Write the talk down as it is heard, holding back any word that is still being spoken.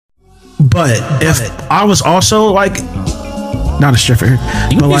But if I was also like not a stripper,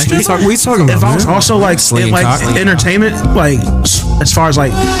 but like we talking about. If I was also like in like entertainment, like as far as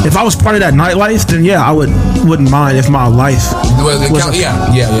like if I was part of that nightlife, then yeah, I wouldn't mind if my life.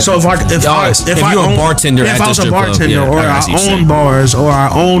 Yeah. So if I you're a bartender, if at I was the a strip club, bartender, or I I own bars, or I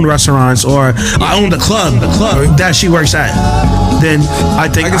own restaurants, or I own the club that she works at, then I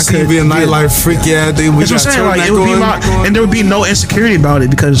think I could be a nightlife freak. Yeah, dude. That's what I'm saying. Like it would be and there would be no insecurity about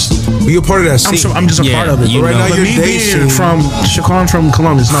it because you're part of that scene. I'm just a part of it. Right now, but me being from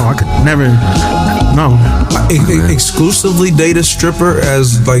Columbus, no, I could never. No. Exclusively date a stripper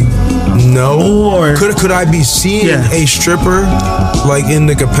as like no. Or could I be seeing a stripper like in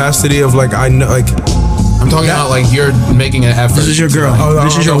the capacity of like I know like. I'm talking about like you're making an effort. This is your girl.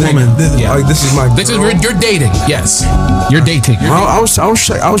 This is your woman. Like this is my girl. This is you're dating. Yes, you're dating. I was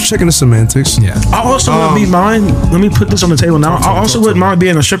checking the semantics. Yeah. I also wouldn't be mind. Let me put this on the table now. I also wouldn't mind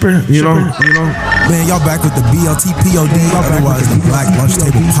being a stripper. You know. Man, y'all back with the BLTPOD. Otherwise, the Black Lunch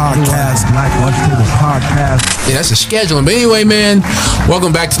Table Podcast. Yeah, that's the scheduling. But anyway, man,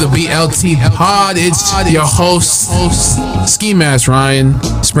 welcome back to the BLT Pod. It's your host, Ski Mask Ryan.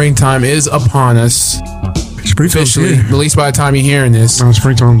 Springtime is upon us. Officially released by the time you're hearing this.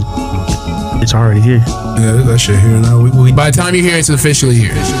 Springtime, it's already here. Yeah, that shit here now. By the time you hear it, it's officially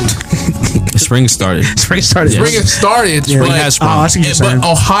here. Spring started. Spring started. Spring has started. Yeah. But, I see what you're saying.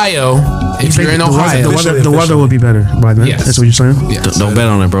 But Ohio, if you're in Ohio, the weather will be better by then. Yes. That's what you're saying. Yes. Don't bet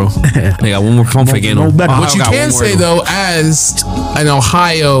on it, bro. They got one more pump again. What you can say though, as an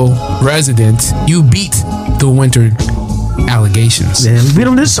Ohio resident, you beat the winter allegations. Yeah, we beat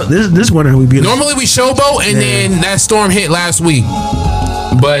them this winter. We beat them. Normally we showboat, and then that storm hit last week.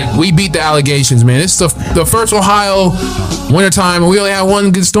 But we beat the allegations, man. It's the first Ohio wintertime, and we only had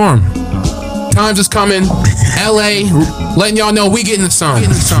one good storm. Times is coming. LA, letting y'all know we getting the sun.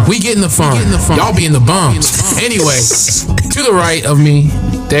 We getting the fun. Y'all be in the bums. Anyway, to the right of me,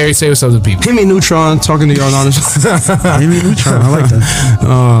 Darius, say what's up to the people. Hit me Neutron, talking to y'all honest. Hit me Neutron, I like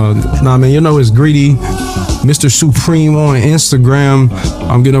that. Nah, man, you know it's Greedy, Mr. Supreme on Instagram.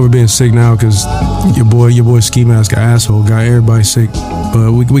 I'm getting over being sick now because your boy Ski Mask asshole got everybody sick.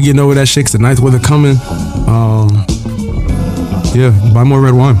 But we getting over that shit 'cause the ninth weather coming. Yeah, buy more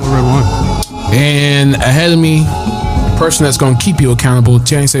red wine. And ahead of me, the person that's going to keep you accountable,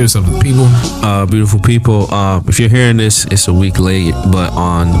 Jenny, say what's up to the people. Beautiful people. If you're hearing this, it's a week late, but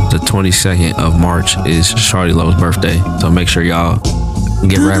on the 22nd of March is Shawty Lowe's birthday. So make sure y'all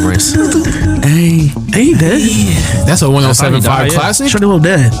get reverence. Hey, dead? That's a 1075 classic? Shawty Lowe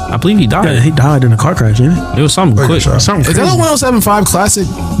dead. I believe he died. Yeah, he died in a car crash, didn't he? It was something quick. Something Is that a 1075 classic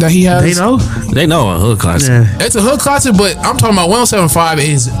that he has? They know a hood classic. Yeah. It's a hood classic, but I'm talking about 1075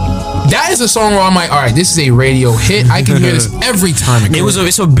 that is a song where I'm like, all right, this is a radio hit. I can hear this every time.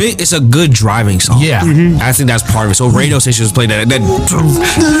 It's a good driving song. Yeah. Mm-hmm. I think that's part of it. So radio stations play that.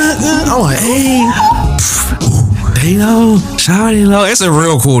 I'm like, They know, Shawty Lowe. It's a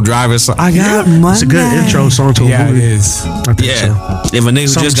real cool driving song. I got money. it's a good intro song to a movie. It is. I think Yeah. so. If a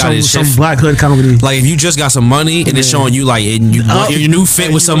nigga just got his shit, some black hood comedy. like if you just got some money and it's showing you like your new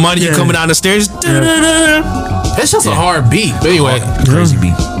fit with some money, you coming down the stairs. It's just a hard beat. But anyway, Crazy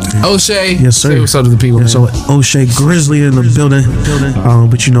beat. O'Shea, Yes, sir. say what's up to the people, man. So O'Shea Grizzly in the building.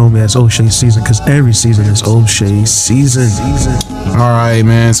 But you know me as O'Shea season because every season is O'Shea season. All right,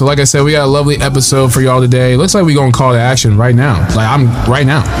 man. So like I said, we got a lovely episode for y'all today. Looks like we gonna call to action right now. Right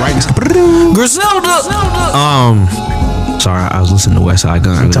now. Griselda. Sorry, I was listening to West Side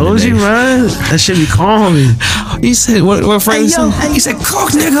Gun. I told you, man. That shit be calling. He said, what phrase? He said,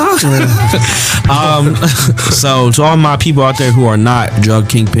 coke, nigga. So to all my people out there who are not drug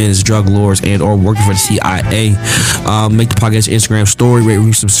kingpins, drug lords, and or working for the CIA, make the podcast Instagram story, rate,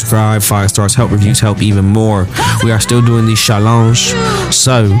 review, subscribe, 5 stars, help reviews, help even more. We are still doing these challenges,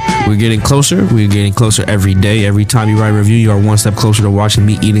 so we're getting closer. We're getting closer every day. Every time you write a review, you are one step closer to watching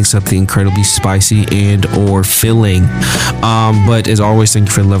me eating something incredibly spicy and or filling. But as always, thank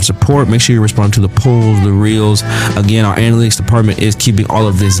you for the love and support. Make sure you respond to the polls, the reels. Again, our analytics department is keeping all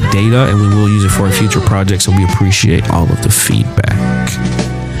of this data, and we will use it for a future project, so we appreciate all of the feedback.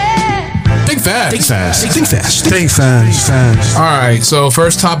 Think fast. All right, so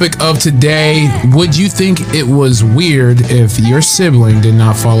first topic of today. Would you think it was weird if your sibling did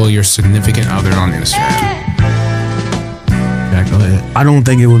not follow your significant other on Instagram? Yeah, go ahead. I don't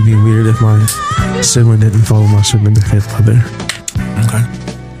think it would be weird if my sibling didn't follow my significant other. Okay.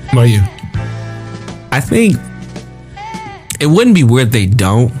 What about you? I think it wouldn't be weird if they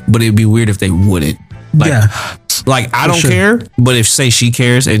don't, but it'd be weird if they wouldn't. Like, Yeah. Like I don't sure. care, but if say she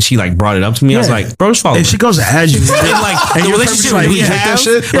cares and she like brought it up to me, I was Yeah. like, bro, just follow If her. she goes to add you, And like and the your relationship purpose, we like, have,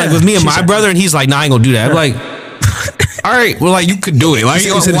 shit? like Yeah. with me and She's my like- brother, and he's like, nah, I ain't gonna do that. I'm like, all right, well, like you could do it. Like,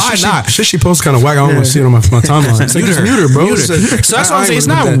 why not? Shit she posts kind of whack. I don't want to see it on my timeline. It's like, just mute her, bro. Mute her. So that's what I'm saying. It's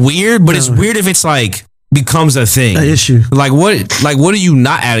not weird, but it's weird if it's like becomes a thing, An issue. Like what are you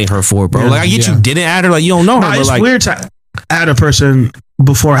not adding her for, bro? Yeah. Like I get you didn't add her, like you don't know her, Nah, but it's like weird to add a person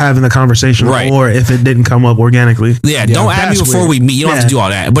before having the conversation, Right. or if it didn't come up organically. yeah, don't add me that's before weird. we meet. You don't have to do all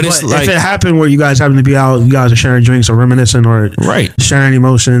that. But it's like if it happened where you guys happen to be out, you guys are sharing drinks or reminiscing or right. sharing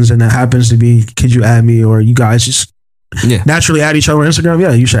emotions, and it happens to be, could you add me, or you guys just Yeah. naturally add each other on Instagram?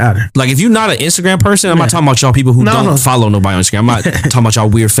 Yeah, you should add her. Like if you're not an Instagram person, I'm not talking about y'all people who don't follow nobody on Instagram. I'm not talking about y'all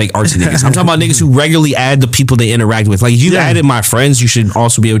weird fake artsy niggas. I'm talking about niggas who regularly add the people they interact with. Like if you added my friends, you should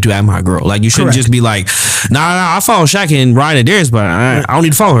also be able to add my girl. Like you shouldn't just be like, nah, I follow Shaq and Ryan and Darius, but I don't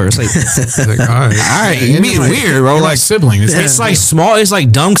need to follow her. It's like, Like, all right. you mean weird, bro. You're Like siblings. it's like small, it's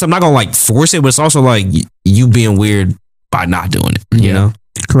like dumb because I'm not gonna like force it, but it's also like you being weird by not doing it. You know?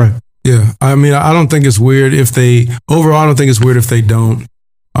 Correct. Yeah, I mean, I don't think it's weird if they. Overall, I don't think it's weird if they don't.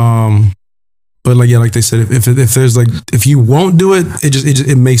 But like, yeah, like they said, if there's like, if you won't do it,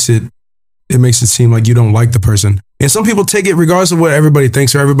 it makes it seem like you don't like the person. And some people take it regardless of what everybody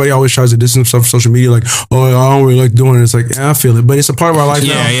thinks, or everybody always tries to distance themselves from social media, like, oh, I don't really like doing it. It's like, yeah, I feel it, but it's a part of our life now.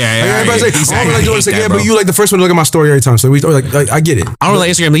 Yeah. Like, everybody's like, Exactly. oh, I don't like doing it. It's like, I hate yeah, that, but bro. you like the first one to look at my story every time. So we like I get it. I don't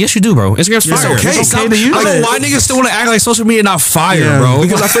like Instagram, but yes, you do, bro. Instagram's fire. okay. It's okay to use I don't it. know why niggas still want to act like social media not fire, Yeah. bro.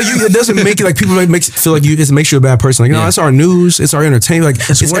 Because I feel like it doesn't make it like people make feel like it makes you a bad person. Like, no, it's our news, it's our entertainment, like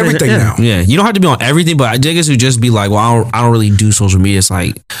it's what it- everything yeah. now. Yeah, you don't have to be on everything, but niggas who just be like, well, I don't really do social media. It's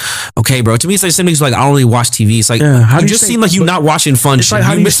like, okay, bro. To me, it's like some niggas like, I don't really watch TV. It's like, Yeah, how you do you just stay- seem like you not watching fun It's shit. like,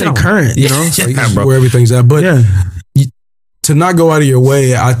 how do you missing stay out. current, you know? Like, Yeah, bro. where everything's at. But Yeah. to not go out of your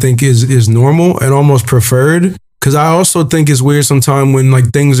way, I think is normal and almost preferred. Because I also think it's weird sometimes when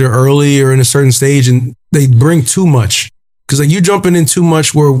like things are early or in a certain stage and they bring too much. Because like you jumping in too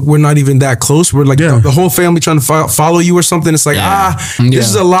much where we're not even that close. We're like the whole family trying to follow you or something. It's like, this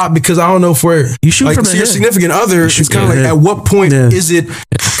is a lot because I don't know if we're You shoot like, from the so your hip. significant other. It's kind of like, hip. at what point Yeah. is it?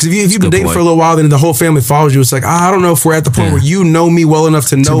 Because if you've been good dating point. for a little while, then the whole family follows you. It's like, I don't know if we're at the point where you know me well enough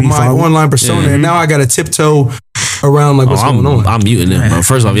to know be my followed. online persona. And now I got to tiptoe around like what's going on. I'm muting it, bro.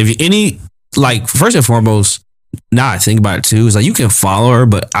 First off, if you first and foremost, now I think about it too, is like you can follow her,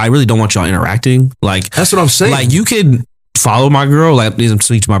 but I really don't want y'all interacting. Like That's what I'm saying. Like you could follow my girl, like please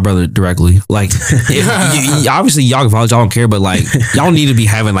speak to my brother directly. Like if obviously y'all can follow, y'all don't care, but like y'all need to be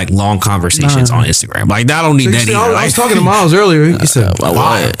having like long conversations on Instagram. Like I don't need that either. I was talking to Miles earlier. He said, About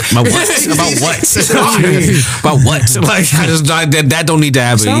what? About what? About what? About what? Like that don't need to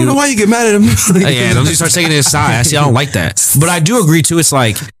happen. I don't know why you get mad at him. Yeah, don't you start taking it aside. I see. I don't like that. But I do agree too. It's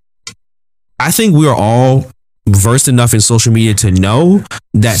like I think we are all versed enough in social media to know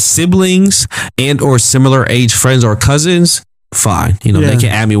that siblings and or similar age friends or cousins, fine, you know, they can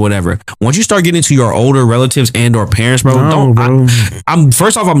add me, whatever. Once you start getting into your older relatives and or parents, bro, I'm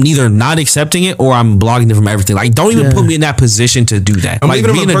first off, I'm neither not accepting it or I'm blocking them from everything. Like, don't even put me in that position to do that. I'm like,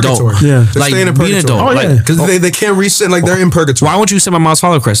 leaving be them an in adult. purgatory. Yeah. They're Like, staying in be an purgatory. adult. Oh, Like, yeah. Because they can't reset, like they're in purgatory. why won't you send my mom's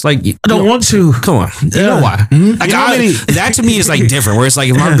follow request? Like, I don't want to. come on, you know why? Like, You know how many- that to me is like different. Where it's like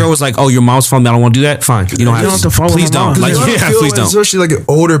if my girl was like, "Oh, your mom's following me, I don't want to do that." Fine, you don't have to follow. Please my don't. mom. Like, You know what I yeah, feel please like, don't. especially like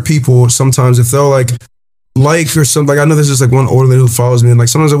older people, sometimes if they'll like or something, like I know there's just like one older lady who follows me, and like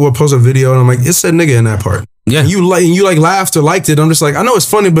sometimes I will post a video and I'm like, it said nigga in that part. Yeah, And you laughed or liked it. I'm just like, I know it's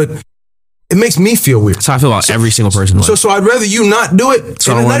funny, but it makes me feel weird. that's how I feel about every single person. So I'd rather you not do it. So I And don't it's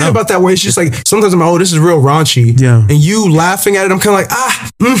wanna not even know. about that way. It's just like sometimes I'm like, oh, this is real raunchy. Yeah. And you laughing at it, I'm kind of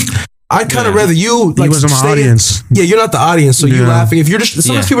like, I'd kind of rather you like He wasn't my stay in- audience. Yeah, you're not the audience, so you Yeah. laughing. If you're just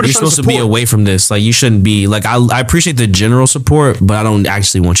sometimes people are you're just trying supposed to support. be away from this. Like, you shouldn't be like. I appreciate the general support, but I don't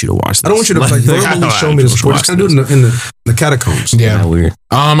actually want you to watch this. I don't want you to like I verbally don't show me the support. Just kind of do it in the catacombs. Yeah. weird.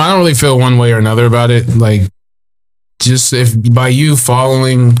 I don't really feel one way or another about it. Like, just if by you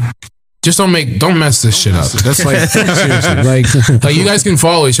following, just don't mess this shit up. That's like seriously, like you guys can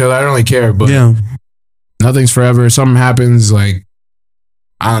follow each other. I don't really care, but nothing's forever. If something happens, like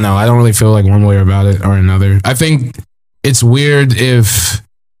I don't know. I don't really feel like one way about it or another. I think it's weird if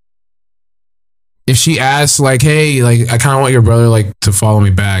she asks like, "Hey, like I kind of want your brother like to follow me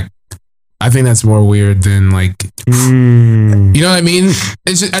back." I think that's more weird than like, you know what I mean?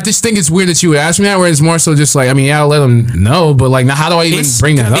 I just think it's weird that you would ask me that, where it's more so just like, I mean, yeah, I'll let them know, but like, now how do I even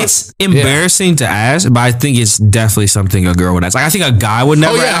bring that up? It's embarrassing to ask, but I think it's definitely something a girl would ask. Like, I think a guy would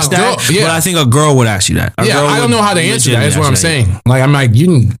never ask that, but I think a girl would ask you that. I don't know how to answer that. That's what I'm saying. Like, I'm like, you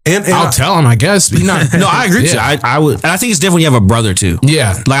can, I'll tell him, I guess. No, I agree with you. I would, and I think it's different when you have a brother too.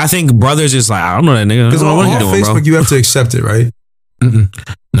 Yeah. Like, I think brothers is like, I don't know that nigga. Because on Facebook, you have to accept it, right? No,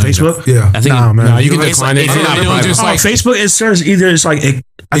 Facebook? Yeah. I think you can decline it. Just like Facebook, it says either it's like,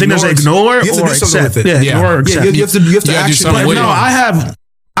 I think there's ignore or accept. Ignore or accept. You have to actually. No,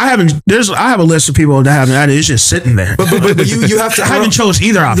 I have a list of people that haven't added. It's just sitting there. But you have to. I haven't chose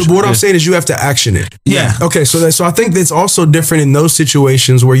either option. What I'm saying is you have to action it. Yeah. Okay. So I think it's also different in those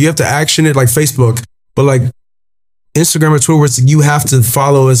situations where you have to action it, like Facebook, but like Instagram or Twitter, where you have to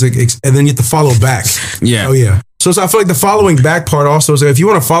follow and then you have to follow back. Yeah. Oh yeah. So I feel like the following back part also is like, if you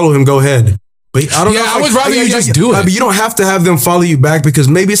want to follow him, go ahead. But I don't know. I would rather you just do it. But you don't have to have them follow you back, because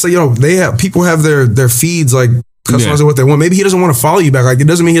maybe it's like, people have their feeds like customizing what they want. Maybe he doesn't want to follow you back. Like, it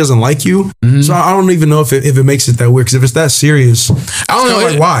doesn't mean he doesn't like you. Mm-hmm. So I don't even know if it makes it that weird. Because if it's that serious, I don't know.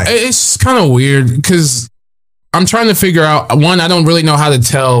 Like, why? It's kind of weird because I'm trying to figure out, one, I don't really know how to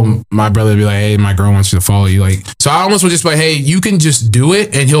tell my brother to be like, hey, my girl wants you to follow you. Like, so I almost would just be like, hey, you can just do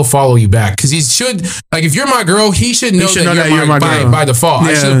it and he'll follow you back. Because he should, like, if you're my girl, he should know that you're my girl by default. Yeah.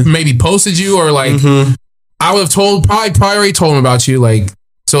 I should have maybe posted you, or like, I would have probably already told him about you. Like,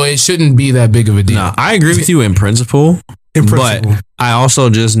 so it shouldn't be that big of a deal. No, I agree with you in principle. But I also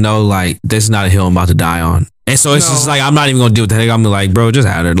just know, like, this is not a hill I'm about to die on. And so it's just like, I'm not even going to deal with that. I'm like, bro, just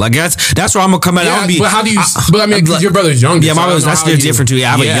add it. Like, that's where I'm going to come at. Yeah, but how do you, but I mean, because your brother's younger. Yeah, my brother's, that's different too.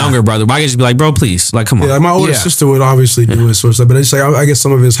 Yeah, I have a younger brother. But I can just be like, bro, please. Like, come on. Yeah, like my older sister would obviously do it. So it's like, but it's like, I guess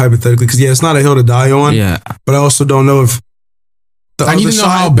some of it is hypothetically. Because, it's not a hill to die on. Yeah. But I also don't know if I need to know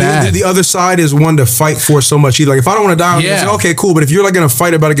how bad. The other side is one to fight for so much. Like, if I don't want to die, it's like, okay, cool. But if you're like going to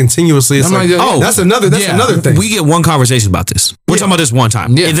fight about it continuously, it's like, that's another thing. We get one conversation about this. We're talking about this one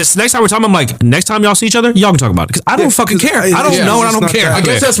time. Yeah. If this next time we're talking, I'm like, next time y'all see each other, y'all can talk about it. Because I don't fucking care. I don't know and I don't care. I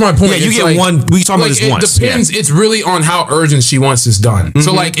guess that's my point. Yeah, you get one. We talk about this once. It depends. It's really on how urgent she wants this done.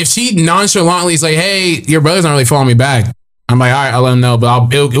 So, like, if she nonchalantly is like, hey, your brother's not really following me back, I'm like, all right, I'll let him know,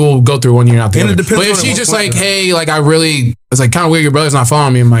 but it will go through 1 year, not the other. But if she's just like, hey, like, it's like kind of weird, your brother's not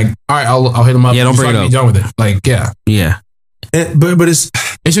following me, I'm like, all right, I'll hit him up. Yeah, don't bring it up. Be done with it. Like, yeah. But it's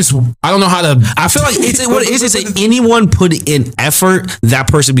just, I don't know how to. I feel like what it is that anyone put in effort, that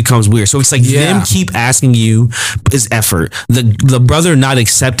person becomes weird. So it's like them keep asking you is effort. The brother not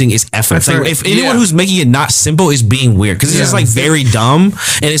accepting is effort. It's like, if anyone who's making it not simple is being weird, because it's just like very dumb.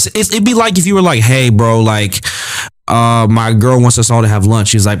 And it'd be like if you were like, hey, bro, like, my girl wants us all to have lunch.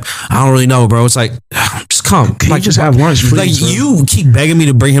 She's like, I don't really know, bro. It's like, just come. Can like, you just have lunch, please, like, bro? you keep begging me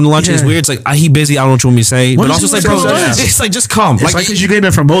to bring him to lunch. It's weird. It's like, he busy. I don't know what you want me to say. But also, it's like, bro, it's like, just come. It's like, because you get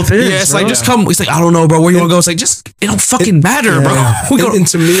it from both ends. Yeah, it's like, just come. It's like, I don't know, bro. Where you want to go? It's like, just, it don't fucking matter, bro. And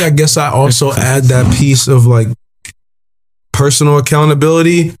to me, I guess I also add that piece of like personal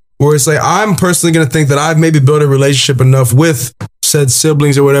accountability, where it's like, I'm personally going to think that I've maybe built a relationship enough with said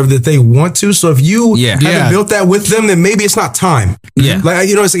siblings or whatever that they want to. So if you haven't built that with them, then maybe it's not time. Yeah. Like,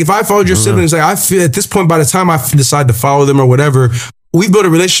 it's like, if I followed your siblings, like, I feel at this point, by the time I decide to follow them or whatever, we've built a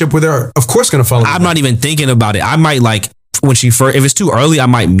relationship where they're, of course, going to follow I'm not even thinking about it. I might, like, when she first, if it's too early, I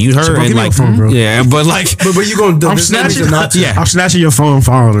might mute her and like, phone, bro. But like, but you gonna? I'm snatching your phone and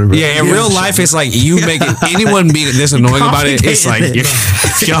follow her. Bro. Yeah, in real life, it's like you make anyone being this annoying about it. It's like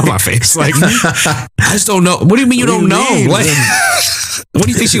get off my face. Like, I just don't know. What do you mean you don't know? Like, what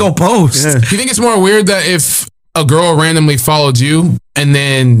do you think she gonna post? Yeah. You think it's more weird that if a girl randomly followed you and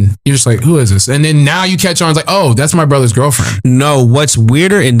then you're just like, who is this? And then now you catch on, it's like, oh, that's my brother's girlfriend. No, what's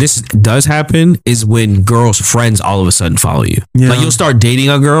weirder, and this does happen, is when girls' friends all of a sudden follow you. Yeah. Like, you'll start dating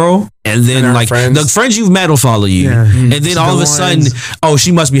a girl, and then like the friends you've met will follow you. Yeah. And then all of a sudden, oh,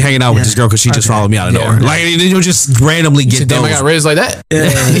 she must be hanging out with this girl because she just followed me out of nowhere. Like, and then you'll just randomly get those. I got Riz like that. You're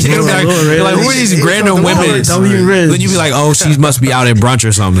like, who are these random women? Then you'd be like, oh, she must be out at brunch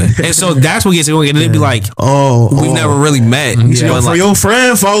or something. And so that's what gets it going. And then it'd be like, we've never really met. For your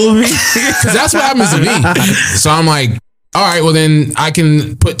friend, follow me. Because that's what happens to me. So I'm like, all right, well then I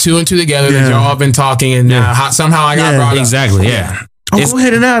can put two and two together that y'all have been talking, and somehow I got brought up. Exactly, yeah. Go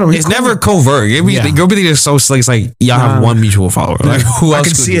ahead and add him. It's never covert. The girl be so slick. It's like y'all have one mutual follower. Like who else? I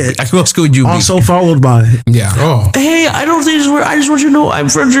can see it. Who else could you be? Also followed by. Yeah. Oh, Hey, I don't think it's weird. I just want you to know I'm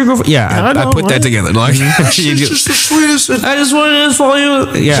friends with your girlfriend. Yeah, I put that together. Like, she's just the sweetest. I just wanted to follow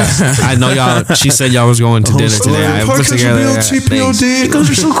you. Yeah, I know y'all. She said y'all was going to dinner today. I put together. Because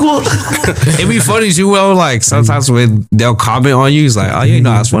you're so cool. It'd be funny too. Well, like sometimes when they'll comment on you, it's like, oh, you ain't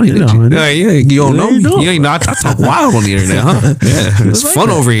know that's funny. You don't know me. You ain't know. I talk wild on the internet, huh? Yeah, it's fun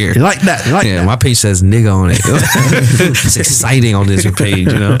over here. You like that? You like that? My page says nigga on it. It's exciting on this page,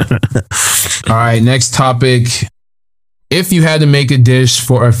 you know. All right, next topic. If you had to make a dish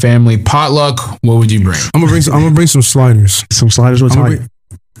for a family potluck, what would you bring? I'm gonna bring some sliders. Some sliders with type.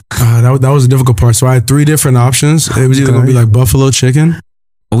 That was a difficult part. So I had 3 different options. It was either gonna be like buffalo chicken.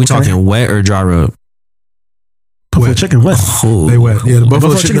 Are we talking wet or dry rub? Buffalo chicken wet. Oh. They wet. Yeah, the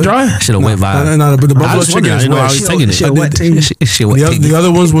buffalo chicken dry. Should have went vibe. No, but the buffalo chicken is I wet. was taking it. The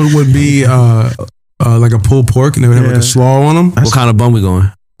other ones would be like a pulled pork, and they would have like a slaw on them. What kind of bun we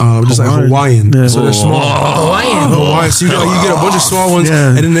going? Just like Hawaiian. Yeah. So they're small. Hawaiian. So you get a bunch of small ones,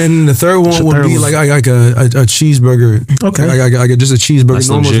 and then the third one would be like a cheeseburger. Okay. Like just a cheeseburger,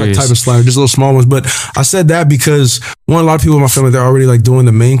 normal like type of slider, just little small ones. But I said that because a lot of people in my family, they're already like doing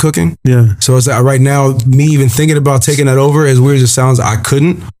the main cooking. Yeah. So it's like right now, me even thinking about taking that over, as weird as it sounds, I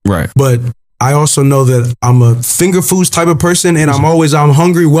couldn't. Right. But I also know that I'm a finger foods type of person, and I'm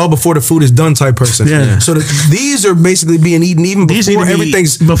hungry well before the food is done type person. Yeah. So these are basically being eaten even before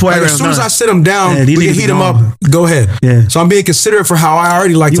everything's. Before as soon as I sit them down, yeah, we can heat them up. Go ahead. Yeah. So I'm being considerate for how I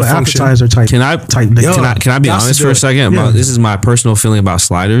already like to function. Appetizer type. Can I be honest for a second? This is my personal feeling about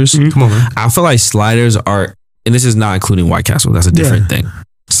sliders. Mm-hmm. Come on, man. I feel like sliders are, and this is not including White Castle. That's a different thing.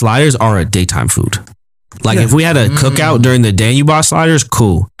 Sliders are a daytime food. Like if we had a cookout during the day and you bought sliders,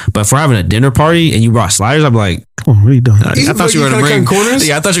 cool. But if we're having a dinner party and you brought sliders, I'd be like, come on, what are you doing? I thought you were gonna bring corners.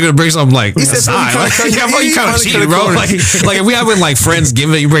 Yeah, I thought you were gonna bring something like side. You kind of cheating, bro. Like if we having like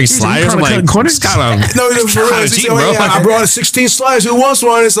Friendsgiving, you bring sliders. I'm like, corners? It's kind of cheating, bro. I brought 16 sliders. Who wants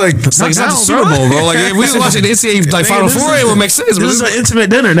one? It's like it's not the Super Bowl, bro. Like if we was watching the NCAA like Final Four, it would make sense. This is an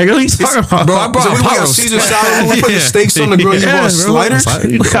intimate dinner, nigga. What are you talking about? Bro, I brought we got Caesar salad. We put the steaks on the grill. You brought sliders.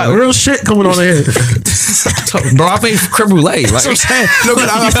 We got real shit coming on here. Bro, I made creme brulee. Like,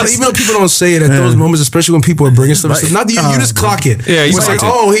 even though people don't say it at those moments, especially when people are bringing stuff, not that you just clock it. Yeah, it's like,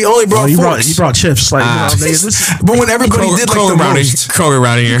 oh, he only brought forks. He brought chips. Like, but when everybody did like the most. Kroger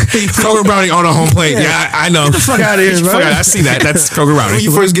Brownie here. Kroger Brownie on a home plate. Yeah, I know. Get the fuck out of here, bro. I see that. That's Kroger Brownie. When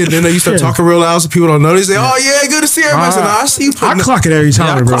you first get in there, you start talking real loud so people don't know. They say, oh, yeah, good to see everybody. So I see you. I clock it every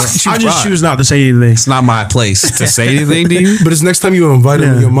time, bro. I just choose not to say anything. It's not my place to say anything to you. But it's next time you invite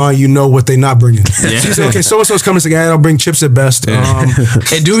them in your mind, you know what they're not bringing. You say, okay, so-and-so's coming. It's like, I'll bring chips at best.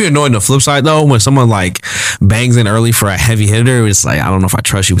 It do be annoying. The flip side, though, when someone like bangs in early for a heavy hitter, it's like, I don't know if I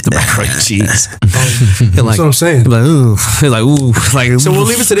trust you with the macaroni and cheese. That's what I'm saying. Like, ooh. So we'll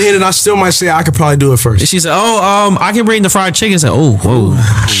leave it to the end, and I still might say I could probably do it first. She said, I can bring the fried chicken. I said, whoa.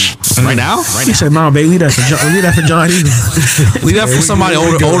 Right now? He said, "Mom, baby, leave that for John Eagle. Leave that for somebody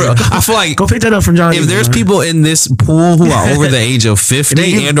older. I feel like go pick that up from John. If there's people in this pool who are over the age of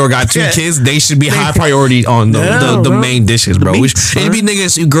 50 and or got 2 kids, they should be high priority on the main dishes, bro. It'd be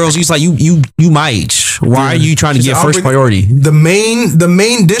niggas, girls. You like you my age. Why are you trying to get first priority? The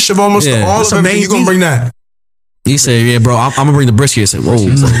main dish of almost all of them. You gonna bring that? He said, "Yeah, bro, I'm gonna bring the brisket." I said, "Whoa, you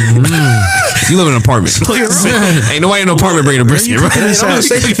live in an apartment. Ain't nobody in an apartment bringing a brisket." Right? I'm not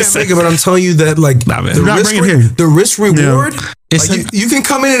saying you can't make it, but I'm telling you that like the risk reward. Like, you can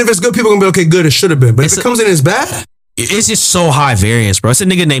come in and if it's good, people are gonna be okay. Good, it should have been. But if it comes in and it's bad. It's just so high variance, bro. It's a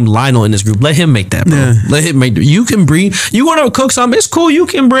nigga named Lionel in this group. Let him make that, bro. Yeah. Let him make. You can bring. You want to cook something? It's cool. You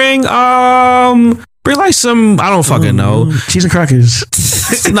can bring. Bring like some. I don't fucking know. Cheese and crackers.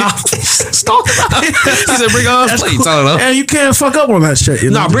 Nah, stop. He said, "Bring plates." Cool. I don't know. And you can't fuck up on that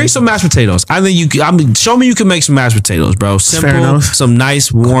shit. Nah, bring some mashed potatoes. I think you. Show me you can make some mashed potatoes, bro. Simple, some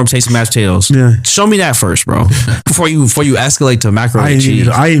nice, warm, tasty mashed potatoes. Yeah. Show me that first, bro. Before you escalate to macaroni and cheese.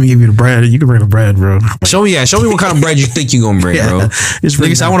 I didn't even give you the bread. You can bring the bread, bro. Show me what kind of bread you think you gonna bring, bro.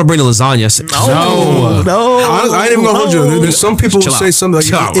 Niggas say, I want to bring the lasagna. No. I ain't even gonna hold you. There's some people who say something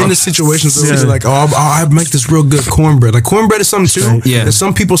like in the situations where they're like, I make this real good cornbread. Like cornbread is something too. Yeah. That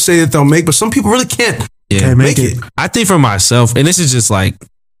some people say that they'll make, but some people really can't. Yeah, make it. I think for myself, and this is just like,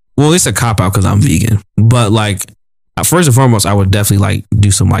 well, it's a cop out because I'm vegan. But like, first and foremost, I would definitely like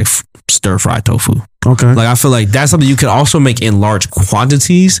do some like stir fry tofu. Okay. Like I feel like that's something you can also make in large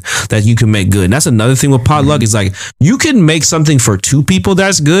quantities that you can make good. And that's another thing with potluck is like you can make something for 2 people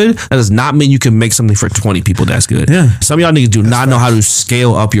that's good. That does not mean you can make something for 20 people that's good. Yeah. Some of y'all niggas do not know how to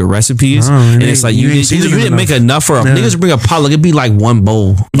scale up your recipes. And it's like you didn't make enough for niggas bring a potluck. It'd be like 1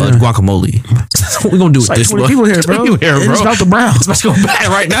 bowl of guacamole. What we gonna do with this? 20 people here, bro. It's about the brown. It's about to go bad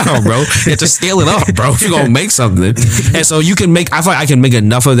right now, bro. You have to scale it up, bro. If you're gonna make something. And so you can make, I feel like I can make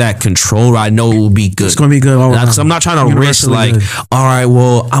enough of that control where I know it will be good. It's gonna be good all around. Because I'm not trying to risk like, all right,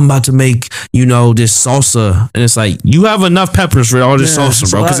 well, I'm about to make, this salsa. And it's like, you have enough peppers for all this salsa,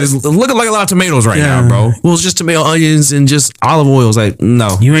 bro. Because it's looking like a lot of tomatoes right now, bro. Well, it's just tomato, onions, and just olive oil. It's like,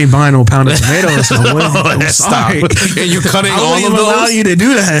 no. You ain't buying no pound of tomatoes. Stop. And you're cutting all of those. Allow you to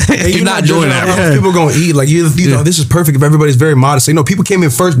do that. You're not doing that, bro. People gonna eat like you know this is perfect if everybody's very modest. People came in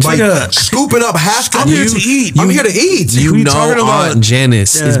first bite, scooping up half. I'm here to eat. I'm here to eat. You know Aunt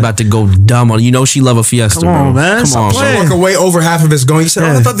Janice is about to go dumb on. You know she love a fiesta, Come on, bro. man. Come on, I walk away over half of it's going. You said,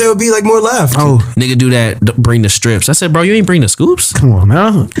 I thought there would be like more left. Oh, nigga, do that. Bring the strips. I said, bro, you ain't bring the scoops. come on,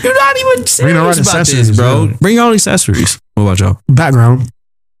 man. You're not even serious about this, accessories, bro. yeah. Bring all the accessories. What about y'all? Background.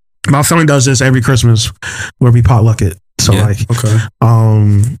 My family does this every Christmas where we potluck it. So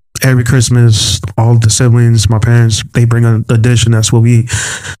every Christmas, all the siblings, my parents, they bring a dish and that's what we eat.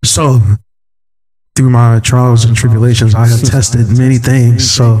 So through my trials and tribulations, I have tested many things.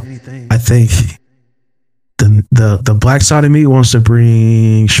 So I think the black side of me wants to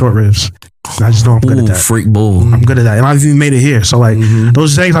bring short ribs. I just know I'm good at that. Freak bull. I'm good at that. And I've even made it here. So like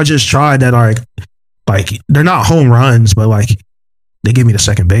those things I just tried that are like they're not home runs, but like they give me the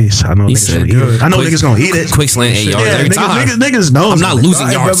second base. I know niggas gonna eat it. I know niggas gonna eat it. Quick slant 8 yards every time. Niggas know. I'm not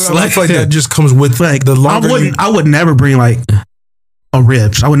losing yards. I feel like that just comes with Like the longer. I would never bring like a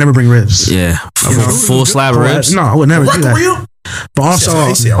ribs. I would never bring ribs. Yeah. Full slab of ribs. No, I would never do that. But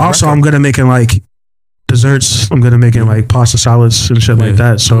also I'm good at making like desserts. I'm good at making like pasta salads and shit like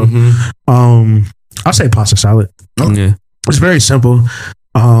that. So I'll say pasta salad. Yeah. It's very simple.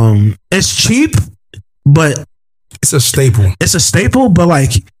 It's cheap, but It's a staple. It's a staple, but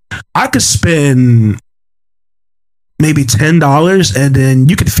like I could spend maybe $10 and then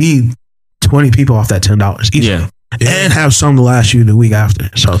you could feed 20 people off that $10 each. Yeah. And have some to last you the week after.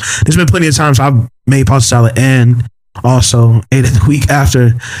 So there's been plenty of times I've made pasta salad and also ate it the week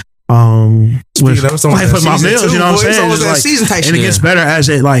after. With my meals, you know what I'm saying? It's like, season type and it gets better as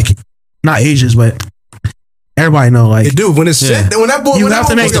it like not ages, but everybody know like it do when it's set. When that boy, you have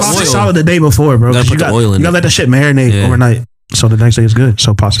to make pasta salad the day before, bro. You gotta let that shit marinate overnight. So the next day is good.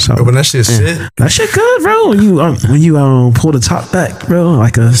 So pasta salad. When that shit sit, that shit good, bro. When you pull the top back, bro,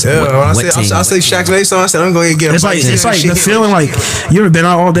 like a I say Shaq's Nate song. I said I'm going to get. It's like the feeling like you ever been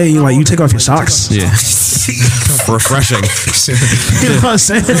out all day. You take off your socks. Yeah, refreshing. You know what I'm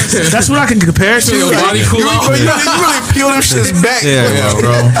saying? That's what I can compare it to. Your body cool off. You really peel them shits back. Yeah,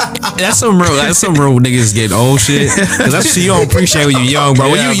 bro. That's some real niggas getting old shit. Cause that's shit you don't appreciate when you young,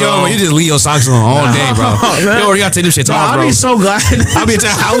 bro. When you young, you just leave your socks on all day, bro. You already gotta take them shits off, bro. I'll be so glad. I'll be at the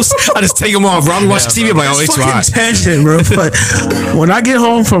house. I just take them off, bro. I'm watching TV. I'm like, oh, it's hot. Tension, bro. But when I get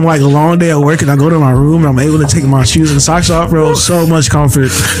home from like a long day at work and I go to my room and I'm able to take my shoes and socks off, bro, so much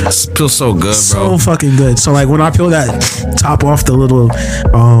comfort. It feels so good, bro. So fucking good. So like when I peel that top off the little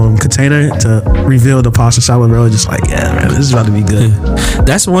container to reveal the pasta salad, bro, just like, yeah, man, this is about to be good.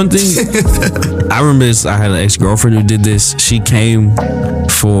 That's one thing. I remember I had an ex-girlfriend who did this. She came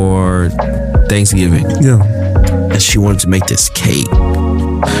for Thanksgiving. Yeah. And she wanted to make this cake.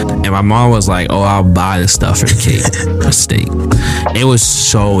 And my mom was like, oh, I'll buy the stuff for the cake. A steak. It was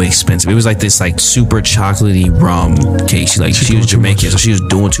so expensive. It was like this like super chocolatey rum cake. She was Jamaican, so she was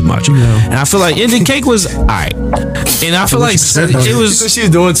doing too much. Yeah. And I feel like the cake was alright. And I feel like it was she was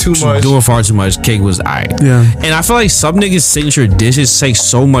doing too much. Doing far too much. Cake was alright. Yeah. And I feel like some niggas' signature dishes take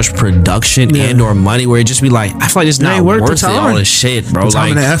so much production and or money where it just be like, I feel like it's not worth it, all the shit, bro. The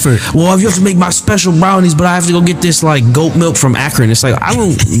time and the effort. Well, if you have to make my special brownies, but I have to go get this like goat milk from Akron. It's like I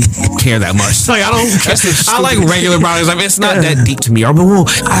don't care that much. Like I don't care. I like regular brownies. Like it's not that deep to me. Or, but well,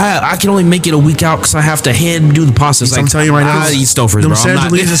 I can only make it a week out because I have to hand do the pasta. Like, I'm telling you right now, I eat Stouffer's, bro.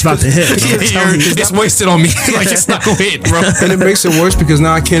 It's about to hit. It's wasted on me. Like it's not gonna hit, bro. And it makes it worse because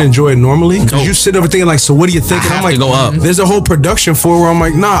now I can't enjoy it normally. Because you sit over thinking like, so what do you think? And I'm like, go up. There's a whole production for it where I'm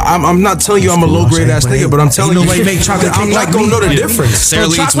like, nah, I'm not telling you I'm a low grade ass nigga, but I'm telling you, make chocolate I'm not gonna know the difference. Sarah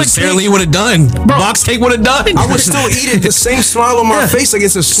Lee would have done. Box cake would have done. I would still eat it. The same smile on my face, like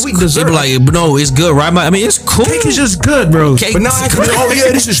it's a sweet. eat dessert. They be like, no, it's good, right? I mean, it's cool. Cake is just good, bro. Cake. But now I can, oh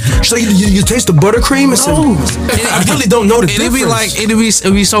yeah, this is. So you taste the buttercream? I really don't know the difference.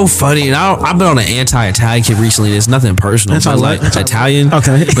 It'd be so funny. And I've been on an anti-Italian kick recently. It's nothing personal. But like Italian.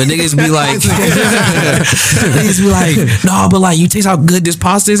 Okay. But niggas be like, no, but like you taste how good this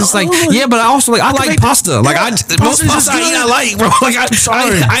pasta is. It's like, yeah, but I also like I like pasta. Like most pasta I eat, I like, bro. Like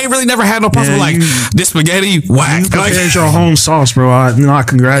I ain't really never had no pasta. Yeah, Like this spaghetti, whack. You prepared your home sauce, bro. I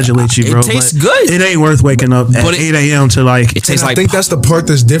congratulate you, bro. It tastes but good. It ain't worth waking up at 8 a.m. to like. It tastes I like. think that's the part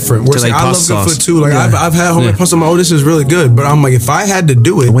that's different. Where like I love pasta good sauce. food too. Like I've had homemade pasta. I'm like, oh, this is really good. But I'm like, if I had to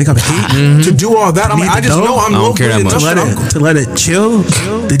do it, wake up at 8 to do all that, I'm like, I just know I'm I don't care that much. to let it chill,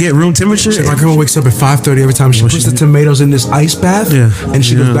 to get room temperature. My grandma wakes up at 5:30 every time. She puts the tomatoes in this ice bath, and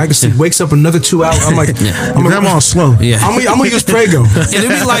she goes back to sleep. Wakes up another 2 hours. I'm like, Your grandma's slow. Yeah. I'm gonna use Prego. And it'd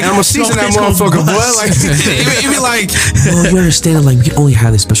be like, I'm gonna season that motherfucker, boy. Like, it'd be like, well, you understand, like, we can only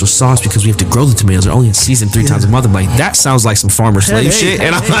have this special sauce because we have to grow the tomatoes. They're only in season 3 times a month. I'm like, that sounds like some farmer slave shit,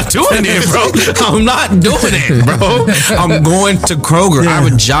 and I'm not doing it, bro. I'm not doing it, bro. I'm going to Kroger. I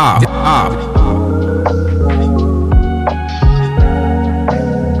have a job.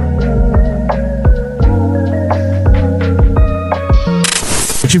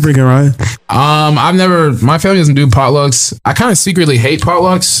 What you bringing, Ryan? My family doesn't do potlucks. I kind of secretly hate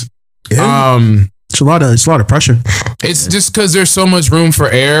potlucks. It's a lot of pressure. It's just because there's so much room for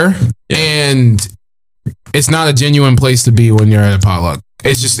error, and it's not a genuine place to be when you're at a potluck.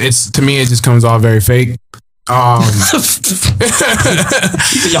 To me, it just comes off very fake. Y'all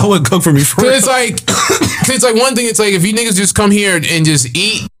would cook for me for real. It's like one thing. It's like if you niggas just come here and just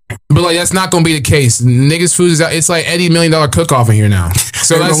eat, but like that's not gonna be the case. Niggas' food is out. It's like Eddie $1 Million Cook Off in here now.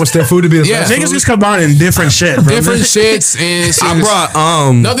 So everyone wants their food to be the best Niggas food. just come out in different shit, bro. different shits, and it's I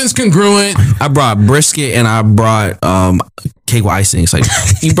brought nothing's congruent. I brought brisket and I brought cake with icing. It's like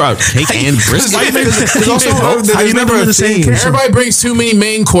you brought cake and brisket. There's also How you never in the same kitchen? Everybody brings too many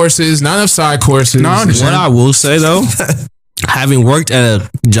main courses, not enough side courses. No, I understand. What I will say though, having worked at a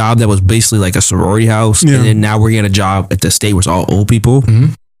job that was basically like a sorority house, and then now we're getting a job at the state where it's all old people.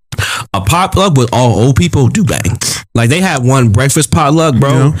 A potluck with all old people do bang. Like they had one breakfast potluck,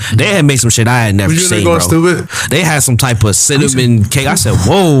 bro. They had made some shit I had never seen, bro. Stupid? They had some type of cinnamon cake. I said,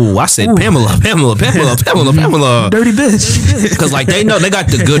 whoa. I said, Pamela. Dirty bitch. Because like they know they got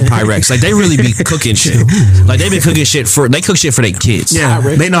the good Pyrex. Like they really be cooking shit. Like they been cooking shit they cook shit for their kids. Yeah,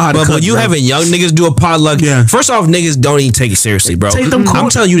 they know how to But cook. when you bro. having young niggas do a potluck, first off, niggas don't even take it seriously, bro. Take them I'm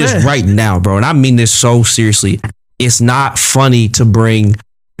telling you this right now, bro, and I mean this so seriously. It's not funny to bring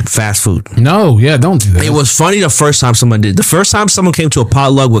fast food. No, yeah, don't do that. It was funny the first time someone did. The first time someone came to a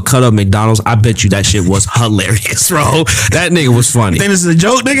potluck with cut up McDonald's, I bet you that shit was hilarious, bro. That nigga was funny. Think this is a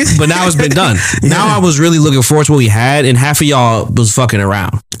joke, nigga? But now it's been done. Now I was really looking forward to what we had, and half of y'all was fucking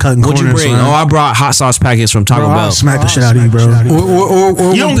around. Cutting What'd you corners, bring? man. Oh, I brought hot sauce packets from Taco Bro, Bell. I'll smack the shit out of you, bro.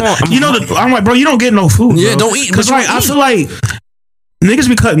 I'm like, bro, you don't get no food. Yeah, bro. don't eat. Because But like, you I eat. feel like niggas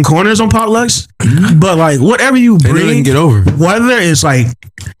be cutting corners on potlucks, but like whatever you They bring, can get over. whether it's like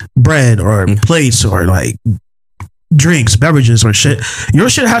bread or plates or like drinks, beverages or shit, your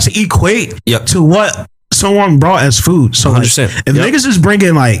shit has to equate to what someone brought as food. So like, 100%. if niggas is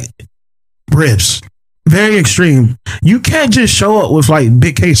bringing like ribs, very extreme, you can't just show up with like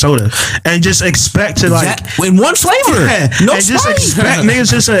Big K soda and just expect to like in one flavor. No and just spice. expect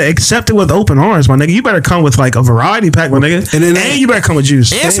niggas just accept it with open arms, my nigga. You better come with like a variety pack, my nigga, and you better come with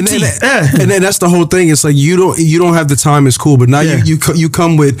juice and some tea. And then that's the whole thing. It's like you don't have the time. It's cool, but now you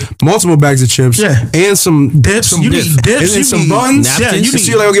come with multiple bags of chips, and some dips. You need dips. and some buns. Yeah, you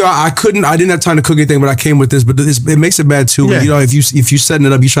see, like, okay, I didn't have time to cook anything, but I came with this. But it makes it bad too. Yeah. You know, if you setting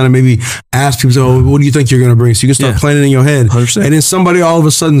it up, you're trying to maybe ask people, so what do you think you're gonna bring? So you can start planning in your head, 100%. and then somebody all of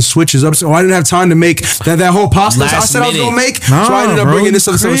a sudden switches up. So I didn't have time to make that whole pasta I said I was gonna make. So I ended up bringing this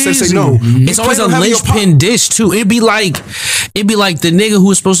other stuff. So say no. It's always a linchpin dish too. It'd be like the nigga who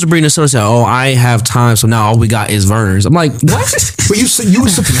was supposed to bring the soda said, "Oh, I ain't have time, so now all we got is Verner's." I'm like, what? But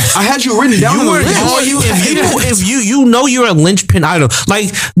I had you written down on the list. If you know you're a linchpin item,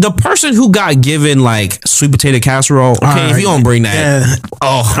 like the person who got given like sweet potato casserole. Okay, if you don't bring that,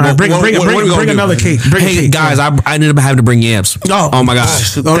 bring another cake. Bring hey cake, guys, I ended up having to bring yams. Oh my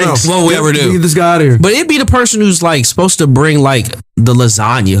gosh, Oh no! what we ever do? Get this guy out of here. But it'd be the person who's like supposed to bring like the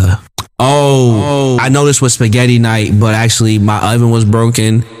lasagna. Oh, I know this was spaghetti night, but actually my oven was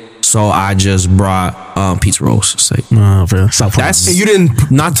broken so I just brought pizza rolls. Say, No, bro. Stop playing. that's And you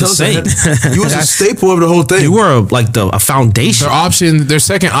didn't not to tell us say. that. You was a staple of the whole thing. You were like a foundation. Their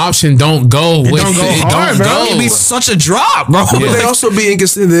second option don't go with don't go it. hard, Don't bro. go. It'd be such a drop, bro. But they also be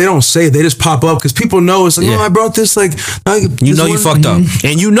inconsistent. They don't say it. They just pop up because people know it's like, Yeah. I brought this. Like, You know you fucked up,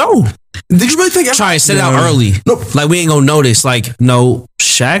 and you know. Did you really think? Try and set it out Yeah. early. Nope. Like we ain't gonna notice. Like no,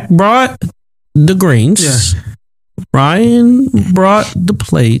 Shaq brought the greens. Yeah. Ryan brought the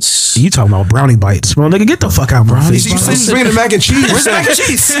plates. You talking about brownie bites, bro? Nigga, get the fuck out, bro. You said you was bringing the mac and cheese. Where's the mac and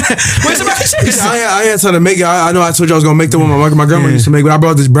cheese? Where's the mac and cheese? I had time to make it. I know I told you I was gonna make the one my grandma used to make, but I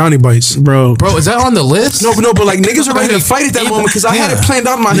brought this brownie bites. bro? Bro, is that on the list? No, but like niggas are ready to fight at that moment because I had it planned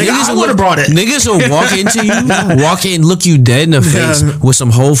out in my Niggas nigga. will- would have brought it. Niggas will walk into you, walk in, look you dead in the face with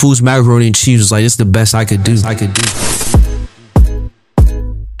some Whole Foods macaroni and cheese. It's like it's the best I could do.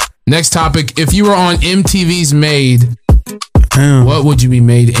 Next topic. If you were on MTV's Made, Damn. what would you be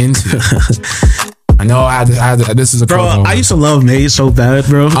made into? I know I had to, this is a Bro, cold I used to love Made so bad,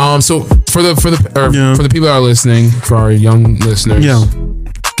 bro. So for the Yeah. for the people that are listening, for our young listeners, Yeah.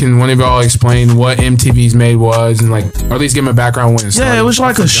 can one of y'all explain what MTV's Made was and like, or at least give them a background when it started? Yeah, it was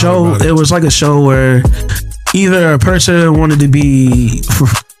like a show. about it. It was like a show where either a person wanted to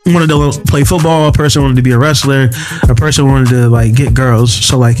play football, a person wanted to be a wrestler, a person wanted to like get girls.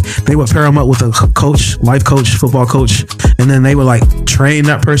 So like they would pair them up with a coach, life coach, football coach, and then they would like train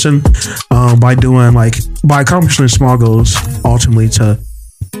that person by accomplishing small goals, ultimately to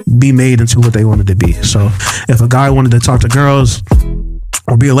be made into what they wanted to be. So if a guy wanted to talk to girls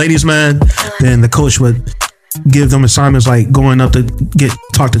or be a ladies' man, then the coach would give them assignments like going up to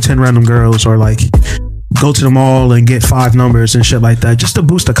talk to 10 random girls, or like go to the mall and get 5 numbers and shit like that, just to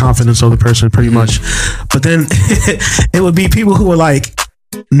boost the confidence of the person pretty much. But then it would be people who would like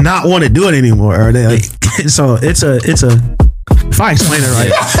not want to do it anymore, or they like so it's a if I explain it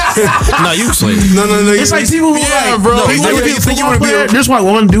right, No, you explain. No. it's like people who like, bro. people Like, want to be a think you football wanna be player. a- There's like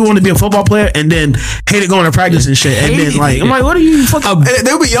one dude want to be a football player and then hated going to practice and shit, and then like I'm like, what are you fucking? And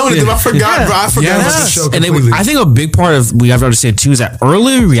they would be yelling at them. I forgot, bro. I forgot about the show And completely. I think a big part of we have to understand too is that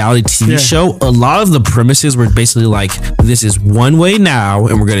early reality TV Yeah. show, a lot of the premises were basically like, this is one way now,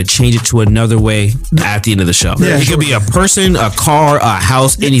 and we're gonna change it to another way at the end of the show. Yeah, it could be a person, a car, a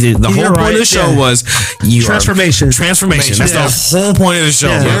house, anything. The whole You're point right, of the show yeah. was you Transformation. Transformation. That's Yeah. the whole point of the show.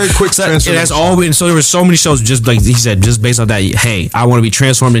 Yeah. bro. Very quick So, transformation. that's all. And so there were so many shows just like he said, just based on that. Hey, I want to be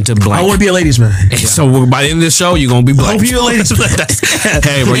transformed into blank. I want to be a ladies' man. And so by the end of the show, you're gonna be blank. Hope you're a ladies' man.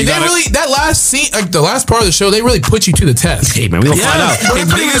 Hey, bro, you And they gotta. really, that last scene, like the last part of the show, they really put you to the test. Hey man, we gonna find out. But Hey,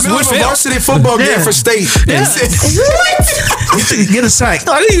 they put him in the niggas middle would of a fail. varsity football game Yeah. for state. Get a sack.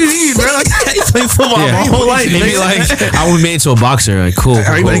 I didn't even bro. Like, I play football my whole life. They be nigga. like, I was made into a boxer. Like, cool.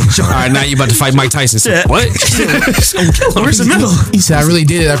 Everybody cool. can join. All right, now you about to fight Mike Tyson. So, Yeah. what? Where's the middle? He said, I really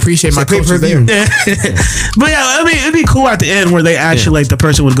did it. I appreciate my coach was there. Yeah. But yeah, I mean, it'd be cool at the end where they actually like the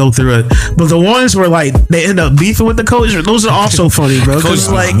person would go through it. But the ones where like they end up beefing with the coach, those are also funny, bro. Coaches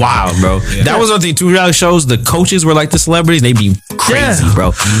Because like, wow, bro. That was one thing. 2 reality shows. The coaches were like the celebrities. They be crazy, Yeah.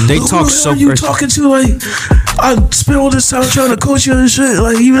 bro. They who talk the so hell you crazy. talking to? Like, I spent all this time trying to coach you and shit.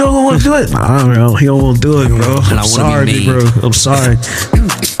 Like, you don't want to do it. Nah, bro, he don't want to do it, bro. And I I'm wanna be sorry, made. bro. I'm sorry.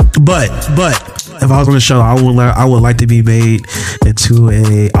 But if I was on the show, I would like to be made into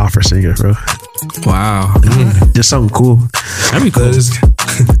a opera singer, bro. Wow, Just something cool, that'd be cool.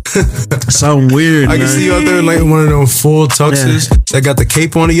 something weird. I can man. see you out there in like one of them full tuxes that got the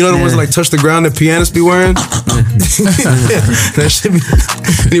cape on it. You know the ones that like touch the ground that pianists be wearing? That should be.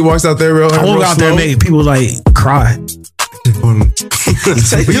 And he walks out there real I real walk out there, slow. make people like cry.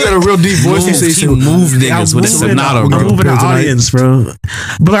 But you got a real deep voice. You say He moved niggas with a sonata, I'm bro. moving the Tonight. audience, bro.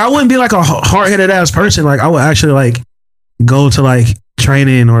 But I wouldn't be like a hard-headed ass person. Like I would actually like go to like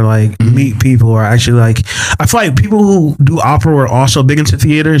training or like meet people, or actually like I feel like people who do opera were also big into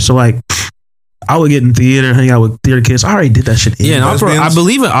theater. So like I would get in theater, hang out with theater kids. I already did that shit. Yeah, and opera. I Lesbians?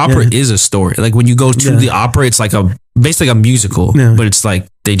 believe an opera Yeah. is a story. Like when you go to Yeah. the opera, it's like basically a musical, Yeah. but it's like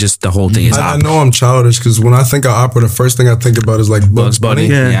the whole thing is I opera. know I'm childish because when I think of opera, the first thing I think about is like Bugs Bunny.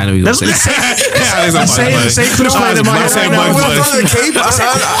 Yeah. Yeah, I know you were That's gonna the say. same. The same Chris Pratt in my head right When now. I saw the cape,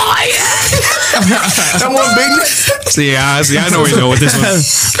 that one big. See, I know where you go with this one.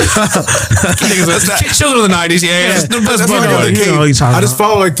 Children of the 90s, yeah. That's That's Bugs what I got Bunny. the You cape. know what he's talking I just about.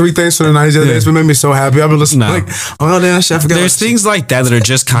 follow like 3 things from the 90s. The other day. It's been making me so happy. I've been listening No. like, oh damn, shit, I forgot. There's things like that that are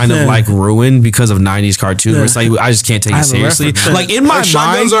just kind of Yeah. like ruined because of 90s cartoons. Where it's like, I just can't take I it have a seriously. reference. Like in my Like,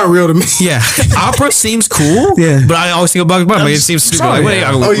 shotguns mind, aren't real to me. yeah, opera seems cool, Yeah. but I always think of Bugs Bunny. Like, it seems stupid. sorry. Like, wait,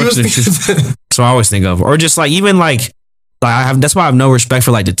 Oh, you was thinking so I always think of, or just like even like That's why I have no respect for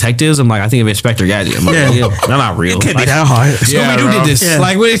like detectives. I'm like, I think of Inspector Gadget. I'm like, Yeah. they're not real. It can't be Like, that hard. Scooby-Doo did this. Yeah.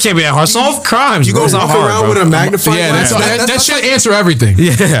 Like, it can't be that hard. Solve crimes. You bro. go It's not walk hard, around bro. with a magnifying Yeah, glass. that should answer everything.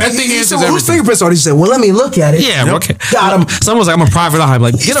 Yeah. That thing answers Whose everything. fingerprints are these? He said, well, let me look at it. Yeah, bro. Okay. Got him. Someone's like, I'm a private eye. I'm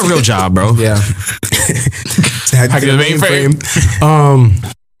like, get a real job, bro. Yeah. I get a mainframe.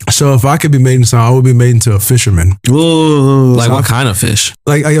 So if I could be made into something, I would be made into a fisherman. Ooh, Like, what kind of fish?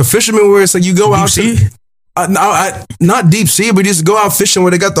 Like a fisherman where it's like you go out sea? to not deep sea, but just go out fishing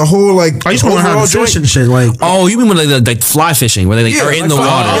where they got the whole like I used to want to overall have fish joint. and shit. Like, Oh, you mean when like fly fishing, where they like, Yeah, are in like the fly-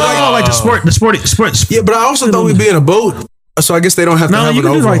 water? oh, like the sport. Yeah, but I also thought we'd be in a boat, so I guess they don't have to No, have you an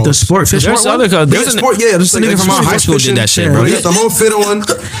can do overhaul. like the sport fish. There's one. other Yeah, there's sport, yeah, just nigga from our high school did that shit, bro. Yeah, the whole fit on.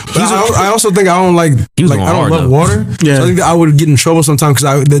 But I also think I don't like He was like going I don't hard, love though. water. Yeah. So I think that I would get in trouble sometimes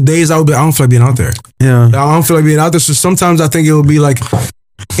because the days I don't feel like being out there. Yeah. I don't feel like being out there. So sometimes I think it would be like,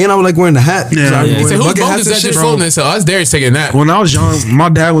 and I would like wearing the hat. Yeah. I would Yeah. wear So whose bucket boat hats is and that shit. just floating in? So us Darius taking that. When I was young, my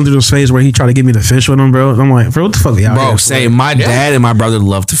dad went through this phase where he tried to get me to fish with him, bro. I'm like, bro, what the fuck are y'all Bro, here say for? my dad and my brother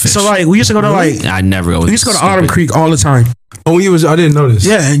love to fish. So like, we used to go to like, I never go. we used to go to Autumn Creek all the time. Oh, I didn't know this.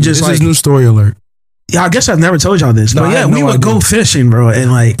 Yeah, and just This like, is new story alert. yeah, I guess I've never told y'all this, No, but I yeah, had we no would go idea. fishing, bro,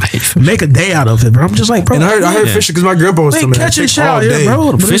 and like make a day out of it, bro. I'm just like, bro, And I heard Yeah. fishing because my grandpa was we telling ain't me that catching shit shit all out here, day.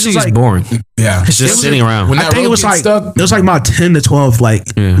 bro. But it's Fishing just is like, boring. Yeah. It's just sitting around. When I that think it rope was gets like stuck. it was like my 10 to 12 like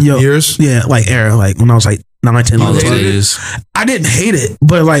Yeah. Years? yeah, like era, like when I was like 9, 10, All 11. those days. I didn't hate it,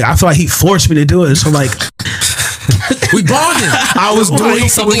 but like I feel like he forced me to do it. So like We bonded. I was doing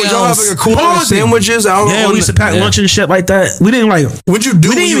something Would y'all have else. like a cool Bonding. sandwiches out yeah, on we used to pack yeah. lunch and shit like that. We didn't like What'd you do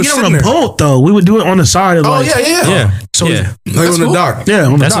we when didn't you even were get on sitting a there? boat though. We would do it on the side of Oh, like yeah. Yeah. So yeah. Like on the cool. dock. yeah,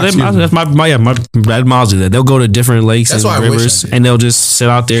 on the That's docks, what yeah. that's my dad moms do that. They'll go to different lakes That's and what I wish rivers I did. and they'll just sit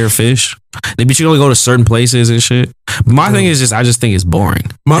out there and fish. They but you can only go to certain places and shit. My thing is just I just think it's boring.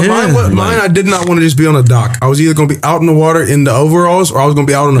 Mine, Yeah. mine, I did not want to just be on a dock. I was either going to be out in the water in the overalls or I was going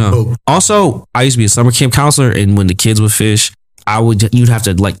to be out on a boat. Also, I used to be a summer camp counselor, and when the kids would fish, you'd have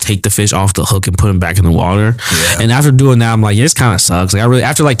to like take the fish off the hook and put them back in the water. And after doing that, I'm like, yeah, this kind of sucks. Like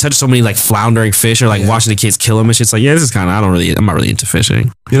after like touching so many like floundering fish or like watching the kids kill them and shit, it's like, yeah, this is kind of I'm not really into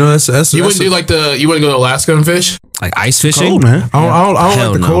fishing. You know, that's You wouldn't do like you wouldn't go to Alaska and fish? Like ice fishing Cold, man. I don't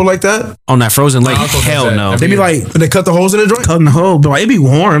Hell like the no. cold like that. on that frozen lake. I was gonna Hell say, no. every They be year. like But they cut the holes in the joint. cutting the hole, but like, it'd be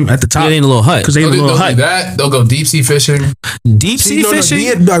warm at the top It ain't a little hut. because they They'll have a do, little they'll do hut. that. They'll go deep sea fishing. Deep sea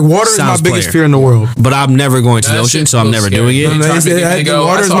fishing. Like water is my Sounds biggest player. fear in the world. But I'm never going to the That ocean, shit so I'm feels never scary. doing it. No, Anytime you get me to go,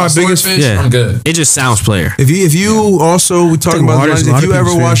 water I is saw my a biggest- swordfish, Yeah. I'm good. It just sounds player. If you also we talking think about water is lines, a lot if of you ever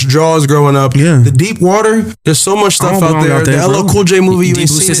people's watched Jaws growing up, Yeah. the deep water, there's so much I stuff don't out belong there. out The there, LL bro. Cool J movie, you Deep ain't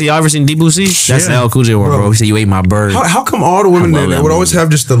Blue seen Sea. it. Y'all ever seen Deep Blue Sea? That's the Yeah. L Cool J one, bro. He said, "You ate my bird." How come all the women I love there that would always movie. have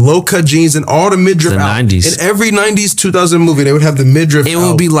just the low cut jeans and all the midriff The out? 90s. In every 90s 2000 movie, they would have the midriff. It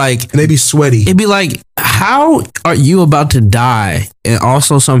would out, be like and they'd be sweaty. it'd be like, how are you about to die and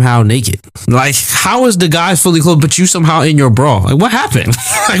also somehow naked? Like, how is the guy fully clothed but you somehow in your bra? Like, what happened?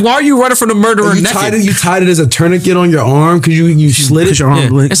 Like, why are you running from the murderer You naked? tied it as a tourniquet on your arm because you slid it. Put your arm Yeah.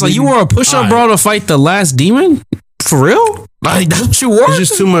 blink. It's like you wore a push-up bra to fight the last demon? For real? Like, that's what you wore? There's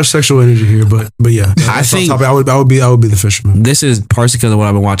just too much sexual energy here, but yeah, that's think- on topic. I would be the fisherman. This is partially because of what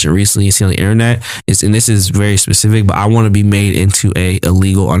I've been watching recently and see on the internet. And this is very specific, but I want to be made into a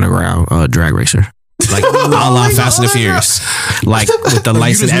illegal underground drag racer. Like a la Fast and the Furious. Like with the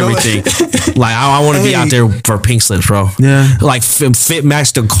lights and just know everything. Like I want to be out there for pink slips, bro. Yeah. Like fit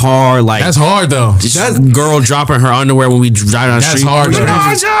match the car. Like That's hard though. that girl dropping her underwear when we drive down the That's street. hard,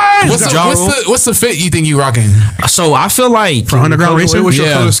 though. What's What's the fit you think you rocking? So I feel like For underground racer? What's your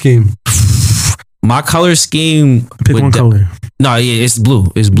Yeah. color scheme? my color scheme. Pick with one the- color. No, yeah, it's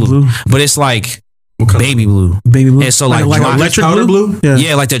blue. It's blue. Blue? But it's like What color? baby blue. Baby blue. And so, like, dry- electric powder blue? Yeah.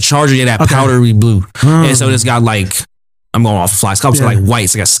 Yeah, like the Charger, yeah, that Okay. powdery blue. Oh. And so it's got like, I'm going off fly sculpts, Yeah. like white.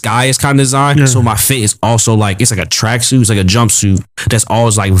 It's like a sky kind of design. Yeah. So my fit is also like, it's like a tracksuit. It's like a jumpsuit that's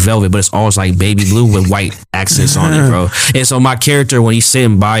always like velvet, but it's always like baby blue with white accents on it, bro. And so my character, when he's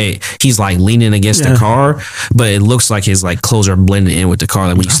sitting by it, he's like leaning against the Yeah. car, but it looks like his like clothes are blending in with the car.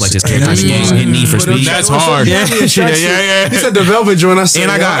 Like when you select his character in Need for Speed. That's hard. Yeah, yeah. He said the velvet joint. I said,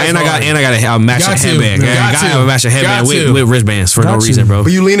 And I got a matching Got to. headband. Yeah, Got gotta to. have a matching headband Got to. with wristbands for no Got to. reason, bro.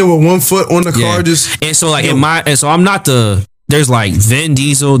 But you leaning with one foot on the car, Yeah. just And so like I'm not there's like Vin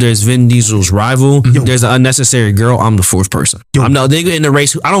Diesel, there's Vin Diesel's rival, there's an unnecessary girl, I'm the fourth person. I'm the nigga in the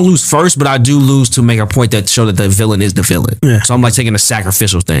race I don't lose first, but I do lose to make a point that show that the villain is the villain. Yeah. So I'm like taking a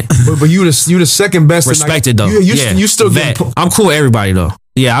sacrificial thing. but you the second best. and, like, Respected though. You still Vet. get. I'm cool with everybody though.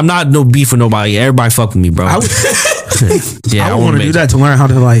 Yeah, I'm not no beef with nobody. Everybody fuck with me, bro. I would, yeah, I I would want want to do that to learn how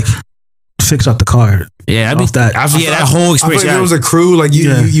to like fix up the car. Yeah, Off that. that whole I feel experience. like if it was a crew, like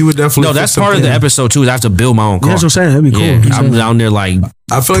you would definitely. No, that's fix part of the something. episode too. Is I have to build my own car. Yeah, that's what I'm saying. That'd be cool. Yeah, I'm down there like.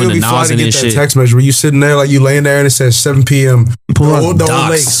 I feel like it'd putting be the fun nozzle to in get and that shit. text message where you sitting there, like you laying there and it says 7 p.m. Pull up. The old Docks.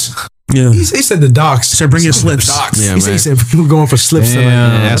 lakes. Yeah. He said the docks. So bring your slips. Yeah, He said people going for slips tonight.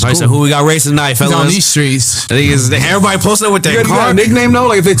 Yeah, that's why I said who we got racing tonight, He's on fellas. these streets. Everybody posting up with You that got a car. nickname though?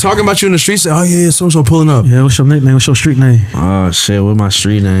 Like if they talking about you in the streets, say, oh yeah, so pulling up. Yeah, what's your nickname? What's your street name? Oh shit, what's my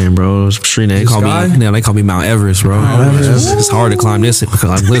street name, bro? Street name. They call Sky? me. Yeah, they call me Mount Everest, bro. It's hard to climb this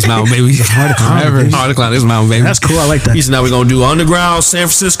mountain, baby. Hard to climb, baby. Hard to climb this mountain, baby. That's cool. I like that. He said, now we're going to do underground San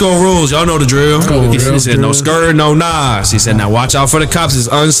Francisco rules. Y'all know the drill. He said, no skirt, no knives. He said, now watch out for the cops. It's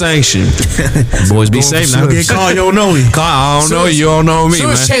unsanctioned. Boys, be safe now. Get called, you don't know me. I don't know you. You don't know me, Soon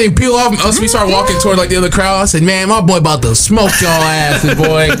man. as Channing peel off us, we start walking toward like the other crowd. I said, "Man, my boy about to smoke y'all asses,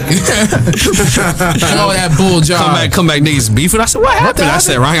 boy." All that bull job. Come back, niggas beefing. I said, what happened? I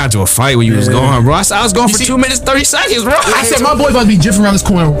said, I got into a fight when you was going, bro. I said, I was going for 2 minutes, 30 seconds, bro. I said, "My boy about to be drifting around this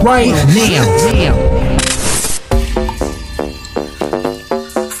corner right now."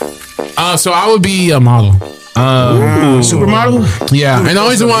 So I would be a model. Supermodel? Yeah, and the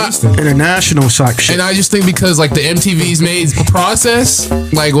only reason why. International type shit. And I just think because like the MTV's made process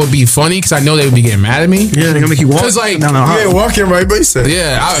like would be funny because I know they would be getting mad at me. Yeah, they're gonna make you walk. Cause like no, You ain't walking right, but he said.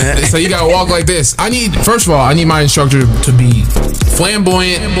 so you gotta walk like this. First of all, I need my instructor to be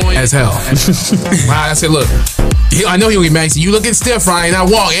flamboyant as hell. I said, look, I know he'll get mad. He said, you looking stiff, Ryan. Now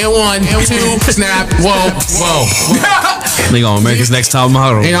walk. And 1, and 2, snap. Whoa. Nigga on America's Next Top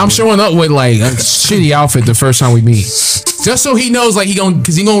Model. And I'm showing up with like a shitty outfit the first time we meet, just so he knows like he gonna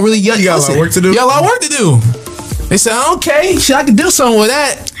really yell. You got a lot of work to do? Yeah, a lot of work to do. They said, okay, shit, I can do something with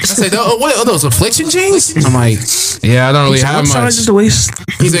that. I said, what are those affliction jeans? I'm like, yeah, I don't really have What size much. is the waist?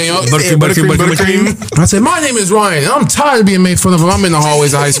 He said, Buttercream. I said, my name is Ryan, and I'm tired of being made fun of. I'm in the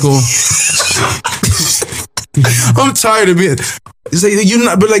hallways of high school. I'm tired of being. You're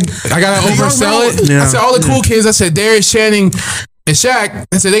not, but like I gotta oversell it. Yeah. I said, all the cool kids. I said, Darius, Channing, and Shaq.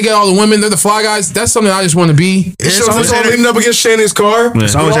 I said, they get all the women. They're the fly guys. That's something I just want to be. it shows us all leaning up against Shannon's car.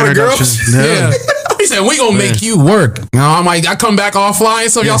 It's always All the introduction. girls. Yeah. He said, we gonna make you work. Now I'm like, I come back offline,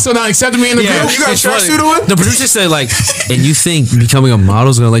 so y'all still not accepting me in the Yeah, group. You got a it's funny. tracksuit on? The producer said like, and you think becoming a model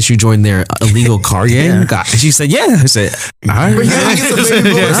is gonna let you join their illegal car gang? God. And she said, yeah. I said, all right. But yeah, it's a baby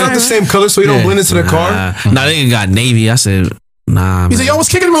blue. It's not the same color, so you don't blend into the car. Nah, they got navy. I said, nah. He said, y'all was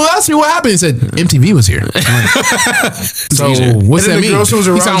kicking him. Asked me what happened. He said, MTV was here. So what's And that then the mean? girls who was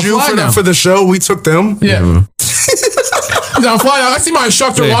He's around on you fly now. for the show, we took them. Yeah. He's on fly now. I see my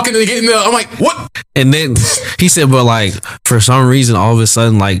instructor walking and getting the. I'm like, what? And then he said, but like for some reason, all of a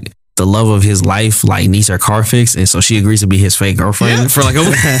sudden, like the love of his life like needs her car fixed, and so she agrees to be his fake girlfriend for like a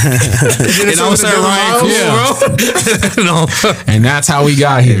week. And I was like, Ryan, cool, bro. No. And that's how we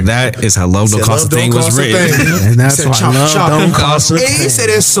got here. That is how Love Don't Cost a Thing was written. And that's why love don't cost a He said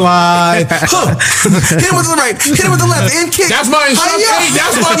it's slide. Huh. Hit him with the right. Hit him with the left. And kick. That's my instructor. Hi-ya. Hey,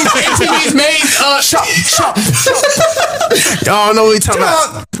 that's why MTV's made. Chop. Y'all know what we talking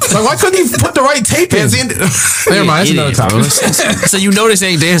about. Like, why couldn't he put the right tape in? Never mind. That's another Idiot, topic. bro. So you know this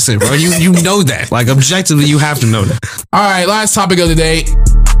ain't dancing, bro. You know that. Like objectively, you have to know that. All right, last topic of the day.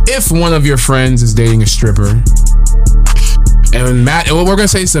 If one of your friends is dating a stripper, and we're gonna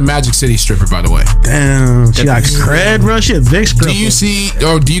say it's a Magic City stripper, by the way. Damn, she got cred, bro. She a big stripper.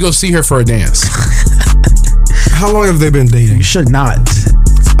 Do you go see her for a dance? How long have they been dating? You should not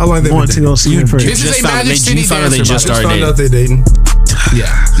How long have they want been to dating? go see her for. This is a Magic City dancer. They just started Found dating. out they dating.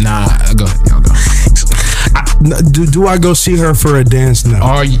 Yeah, nah. Go ahead. Y'all go. Do I go see her for a dance? No.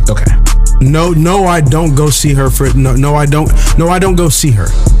 Are you okay? No, I don't go see her for no, I don't go see her.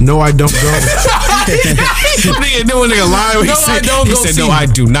 No, I don't go. Nigga lying when No, I don't he go said, see no, her. I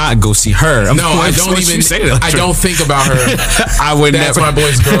do not go see her. No, I don't even. say that. I don't think about her. I would That's never. my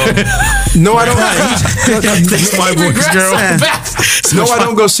boy's girl. No, I don't. That's my boy's girl. No, I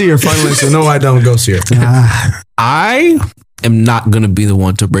don't go see her. Final answer. No, I don't go see her. I am not gonna be the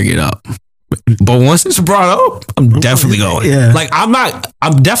one to bring it up. But once it's brought up, I'm definitely going. Yeah. Like I'm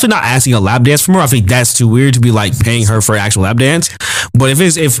definitely not asking a lap dance from her. I think that's too weird to be like paying her for an actual lap dance. But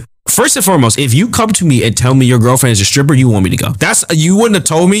if first and foremost, if you come to me and tell me your girlfriend is a stripper, you want me to go. You wouldn't have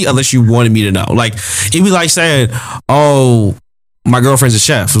told me unless you wanted me to know. Like it'd be like saying, oh, my girlfriend's a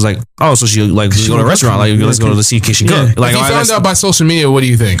chef. It was like, oh, so she like let's go to a restaurant. Like let's go to see can she cook. Like If you found out by social media, what do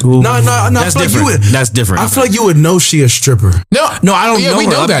you think? No. that's different. That's different. I feel like you would know she a stripper. No, I don't know. Yeah, we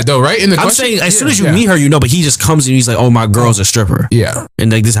know that though, right? In the I'm question? saying as soon as you meet her, you know. But he just comes and he's like, oh, my girl's a stripper. Yeah.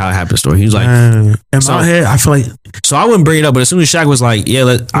 And like this is how it happened. Story. He was like, In my head, I feel like so I wouldn't bring it up. But as soon as Shaq was like,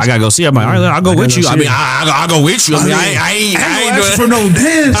 yeah, I gotta go see her. I'm like, all right, I'll go with you. I mean, I'll go with you. I mean, I ain't doing for no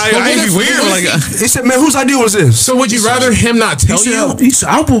dance. I ain't be weird. Like, He said, man, whose idea was this? So would you rather him not tell you He said,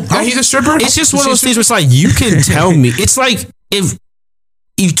 that he's a stripper? it's just one of those things where it's like you can tell me. It's like if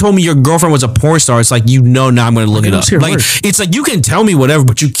you told me your girlfriend was a porn star, it's like now I'm going to look it up. Like it's like you can tell me whatever,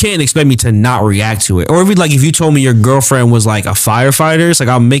 but you can't expect me to not react to it. Or if you told me your girlfriend was like a firefighter, it's like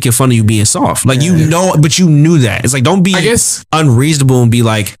I'm making fun of you being soft. Like but you knew that. It's like don't be unreasonable and be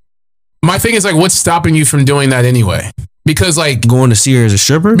like. My thing is like, what's stopping you from doing that anyway? Because like going to see her as a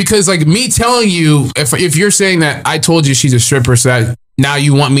stripper. Because like me telling you, if you're saying that I told you she's a stripper, so that now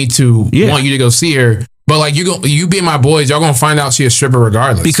you want me to want you to go see her. But like you being my boys, y'all gonna find out she a stripper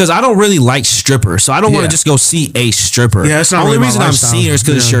regardless. Because I don't really like strippers, so I don't want to just go see a stripper. Yeah, it's not the only really reason my I'm lifestyle. seeing her is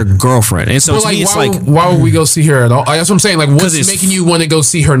because it's your girlfriend, and so But to like, me, it's like why would we go see her at all? Like, that's what I'm saying. Like, what's it's- making you want to go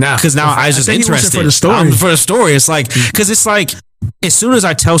see her now? because now I was just think he wants it interested for the story. For the story. It's like because it's like as soon as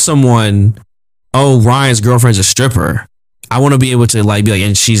I tell someone, oh, Ryan's girlfriend's a stripper. I want to be able to like be like,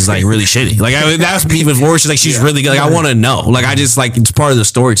 and she's like really shitty. Like that's even worse. Like she's really good. Like I want to know. Like I just like it's part of the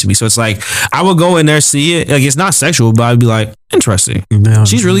story to me. So it's like I would go in there see it. Like it's not sexual, but I'd be like interesting.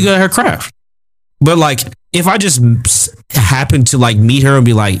 She's really good at her craft. But like if I just happen to like meet her and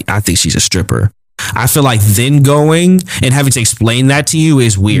be like, I think she's a stripper. I feel like then going and having to explain that to you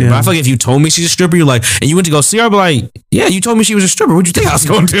is weird. But I feel like if you told me she's a stripper, you're like, and you went to go see her, I'd be like, yeah, you told me she was a stripper. What'd you think I was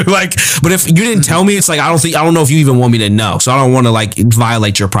going to do? Like, but if you didn't tell me, it's like, I don't know if you even want me to know. So I don't want to like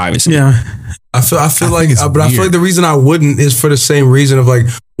violate your privacy. Yeah. I feel like the reason I wouldn't is for the same reason of like,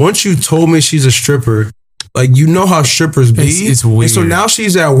 once you told me she's a stripper, like, you know how strippers be. It's weird. And so now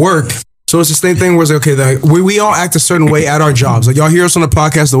she's at work. So it's the same thing where it's like, okay, like, we all act a certain way at our jobs. Like y'all hear us on the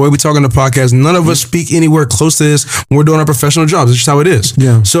podcast, the way we talk on the podcast, none of us speak anywhere close to this when we're doing our professional jobs. It's just how it is.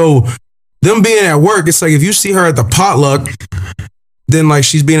 Yeah. So them being at work, it's like if you see her at the potluck, then like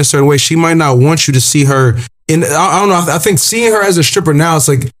she's being a certain way. She might not want you to see her. And I don't know. I think seeing her as a stripper now, it's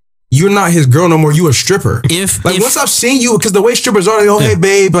like you're not his girl no more. You a stripper. Once I've seen you, because the way strippers are, like, hey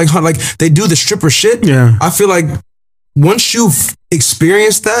babe, like they do the stripper shit. Yeah. I feel like once you've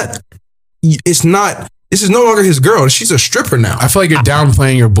experienced that, this is no longer his girl. She's a stripper now. I feel like you're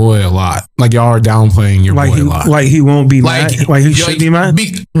downplaying your boy a lot. Like y'all are downplaying your boy a lot. Like he won't be mad. Like he should be mad.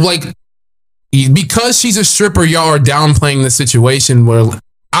 Because she's a stripper, y'all are downplaying the situation where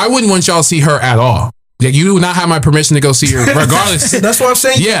I wouldn't want y'all to see her at all. Like you do not have my permission to go see her, regardless. That's what I'm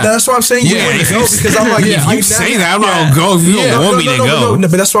saying. Yeah, that's what I'm saying. You wouldn't go because I'm like, if you say that, I'm not gonna go. If you don't want me to go, no,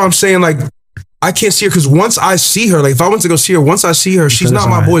 but that's why I'm saying like. I can't see her because once I see her, like if I went to go see her, once I see her, she's not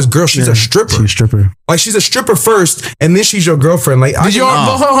my boy's girl. She's a stripper. She's a stripper. Like she's a stripper first, and then she's your girlfriend. Like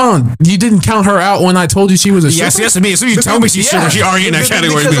hold on, you didn't count her out when I told you she was a stripper. Yes, to me. So you tell me she's stripper, she already in that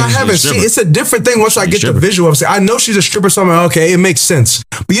category. Because I haven't seen. It's a different thing once I get the visual of saying I know she's a stripper. So I'm like, okay, it makes sense.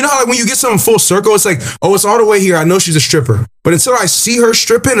 But you know how like when you get something full circle, it's like, oh, it's all the way here. I know she's a stripper. But until I see her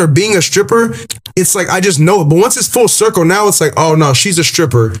stripping or being a stripper, it's like I just know it. But once it's full circle, now it's like, oh no, she's a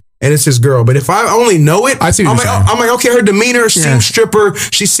stripper. And it's his girl. But if I only know it, I'm like, okay, her demeanor seems stripper.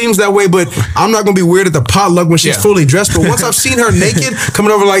 She seems that way, but I'm not going to be weird at the potluck when she's fully dressed. But once I've seen her naked,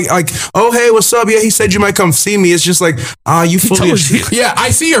 coming over like, oh, hey, what's up? Yeah, he said you might come see me. It's just like, you fully. Yeah, I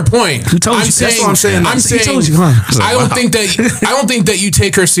see your point. Who told you? That's what I'm saying. I'm saying, I don't think that you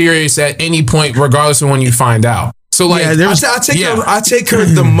take her serious at any point, regardless of when you find out. So like, I take her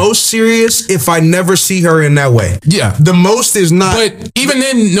the most serious if I never see her in that way. Yeah, the most is not. But even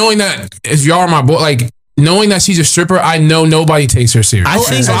then, knowing that if y'all are my boy, like knowing that she's a stripper, I know nobody takes her serious.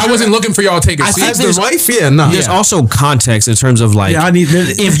 I wasn't looking for y'all to take her serious. As the wife, there's also context in terms of like,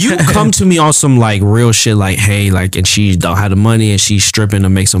 if you come to me on some like real shit, like hey, like and she don't have the money and she's stripping to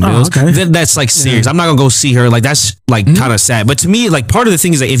make some bills, then that's like serious. I'm not gonna go see her. Like that's like kind of sad. But to me, like part of the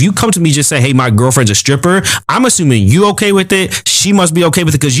thing is that if you come to me just say, hey, my girlfriend's a stripper, I'm assuming you okay with it. She must be okay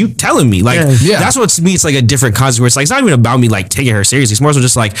with it because you telling me. Like that's what to me it's like a different concept where it's like it's not even about me like taking her seriously. It's more so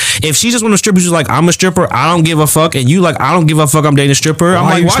just like if she's just one of the strippers who's like I'm a stripper, I don't give a fuck, and you like I don't give a fuck, I'm dating a stripper. I'm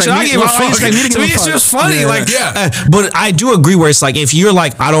like, why should I give a fuck? To me, it's just funny. Like, but I do agree where it's like if you're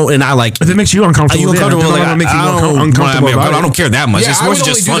like I don't, and I like if it makes you uncomfortable, like, I don't care that much. Yeah, it's I more would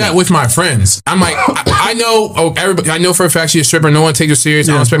only just do funny. that with my friends. I'm like, I know everybody. I know for a fact she's a stripper. No one takes her serious.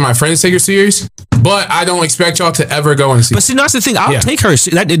 I don't expect my friends to take her serious. but I don't expect y'all to ever go and see. But see, that's the thing. I'll Yeah. take her.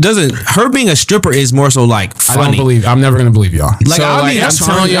 That it doesn't. Her being a stripper is more so like I don't funny. believe. I'm never gonna believe y'all. Like, I mean, I'm that's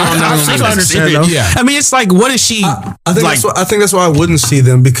telling fine. y'all, I'm I not think gonna I believe understand, it. though. Yeah. I mean, it's like, what is she? I think like, that's why I wouldn't see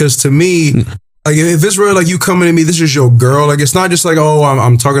them, because to me, like if it's really like you coming to me, this is your girl. Like it's not just like, oh,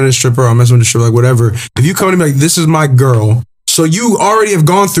 I'm talking to the stripper, I'm messing with the stripper, like whatever. If you come to me like, this is my girl. So you already have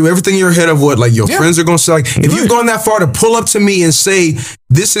gone through everything in your head of what like your friends are gonna say. Like if you've gone that far to pull up to me and say,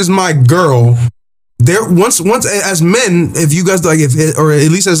 this is my girl. There once as men, if you guys like, or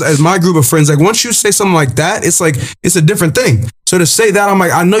at least as my group of friends, like once you say something like that, it's like it's a different thing. So to say that, I'm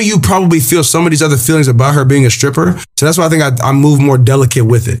like, I know you probably feel some of these other feelings about her being a stripper. So that's why I think I move more delicate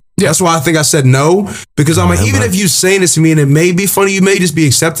with it. Yeah. That's why I think I said no, because I'm like, even if you saying this to me and it may be funny, you may just be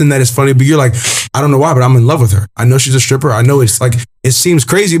accepting that it's funny, but you're like, I don't know why, but I'm in love with her. I know she's a stripper. I know it's like, it seems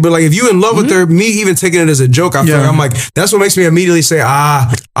crazy, but like if you in love with her, me even taking it as a joke, I feel like I'm like, that's what makes me immediately say,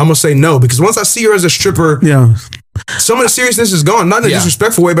 I'm gonna say no, because once I see her as a stripper, some of the seriousness is gone. Not in a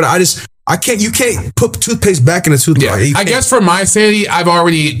disrespectful way, but you can't put toothpaste back in a toothbrush. Yeah. I guess for my sanity, I've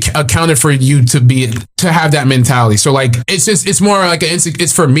already accounted for you to have that mentality. So like, it's more like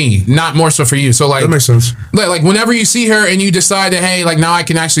it's for me, not more so for you. So like, that makes sense. Like whenever you see her and you decide that, hey, like now I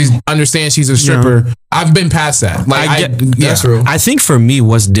can actually understand she's a stripper. Yeah. I've been past that. Like that's real. I think for me,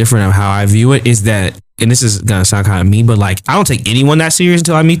 what's different of how I view it is that, and this is gonna sound kind of mean, but like I don't take anyone that serious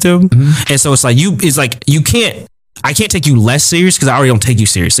until I meet them, and so it's like I can't take you less serious because I already don't take you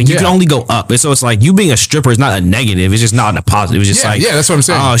serious. Like you can only go up. And so it's like you being a stripper is not a negative. It's just not a positive. It's just like, that's what I'm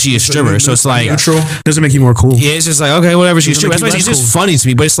saying. Oh, she's a stripper. So it's like neutral. Doesn't make you more cool. Yeah, it's just like, okay, whatever, she's a stripper. That's why it's just funny to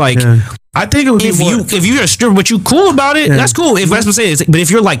me. But it's like, I think it would be if you're a stripper, but you cool about it, that's cool. If that's what I'm saying. But if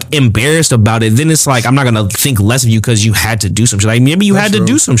you're like embarrassed about it, then it's like I'm not gonna think less of you because you had to do some shit. Like maybe you had to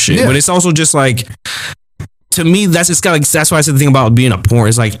do some shit. But it's also just like, to me, that's just kind of like, that's why I said the thing about being a porn.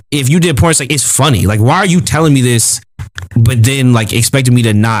 It's like if you did porn, it's like it's funny. Like why are you telling me this, but then like expecting me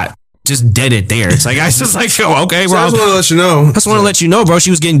to not just dead it there? It's like I just like, oh, okay, bro. I just want to let you know. I just want to let you know, bro. She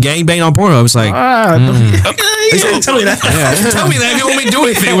was getting gangbanged on Pornhub. It's like, tell me that. Tell me that. You want me to do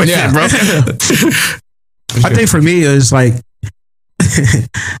anything with it, bro? I think for me it's like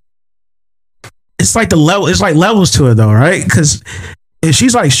it's like the level. It's like levels to it though, right? Because if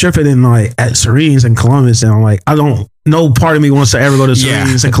she's like stripping in like at Serene's in Columbus, and I'm like, I don't. No part of me wants to ever go to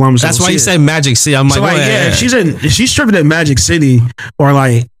Serene's in Columbus. That's why you said Magic City. I'm like, so like, if she's stripping at Magic City or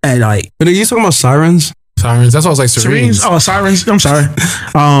like at like. But are you talking about Sirens? Sirens. That's what I was like. Serene's. Oh, Sirens. I'm sorry.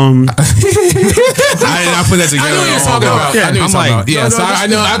 I did not put that together. I knew what you were talking about. I knew what you were talking about. Yeah, I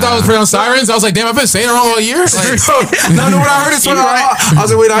know. I thought it was pronounced Sirens. I was like, damn, I've been saying it wrong all year. No, when I heard it, I was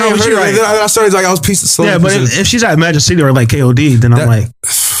like, wait, I ain't heard it. Then I started like I was piecing slow. Yeah, but if she's at Magic City or like KOD, then I'm like.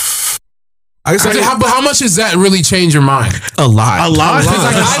 I guess but how much does that really change your mind? A lot.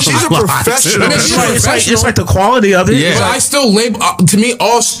 She's a professional. It's like the quality of it. Yeah. But I still label to me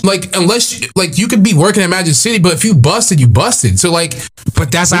all like unless you could be working at Magic City, but if you busted, you busted. So like,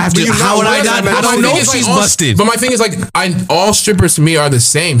 but that's how would I not? I don't know if she's busted. But my thing is like, all strippers to me are the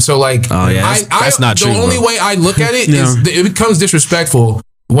same. So like, that's not true. The only way I look at it is it becomes disrespectful.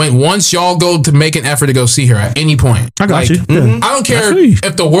 Once y'all go to make an effort to go see her at any point. I got you. I don't care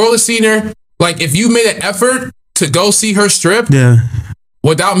if the world has seen her. Like, if you made an effort to go see her strip,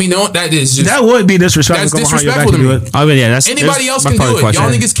 without me knowing, that would be disrespectful. That's disrespectful to me. I mean, that's anybody else can do it.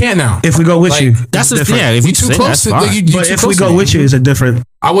 Y'all niggas can't now. If we go with you, that's different. If you too close to, but if we go with you, it's a different.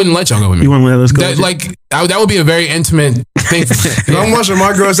 I wouldn't let y'all go with me. You wouldn't let us go. That would be a very intimate thing. I'm watching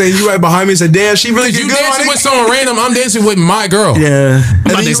my girl say you right behind me. Say, damn, she really you good. Dancing with someone random. I'm dancing with my girl. Yeah,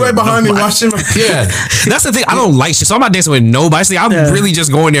 and then you right behind me watching. Yeah, that's the thing. I don't like shit, so I'm not dancing with nobody. I'm really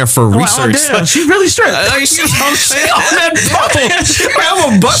just going there for research. She's really straight. Like she's on that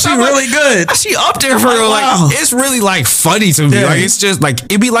bubble. She really good. She up there for like it's really like funny to me. Like it's just like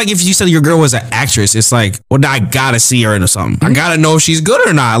it'd be like if you said your girl was an actress. It's like, well, now I gotta see her into something. I gotta know if she's good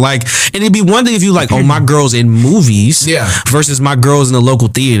or not. Like, and it'd be one thing if you like, oh, my girl's in movies, versus my girl's in the local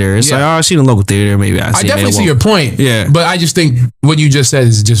theater. It's like, oh, she's in the local theater. Maybe I definitely see your point. Yeah, but I just think what you just said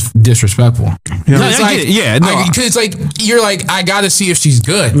is just disrespectful. Because it's like you're like, I gotta see if she's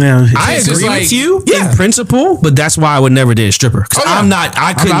good. Yeah, I agree with you in principle, but that's why I would never date a stripper. Because I'm not.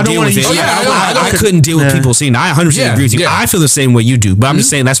 I couldn't deal with it. I couldn't deal with people seeing. I 100% agree with you. I feel the same way you do, but I'm just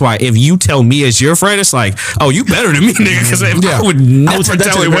saying that's why if you tell me as your friend, it's like, oh, you better than me, nigga. Because I would never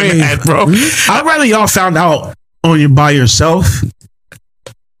tell you that, bro. I'd rather y'all found out by yourself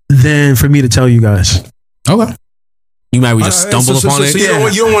than for me to tell you guys. Okay. You might just stumble upon it. So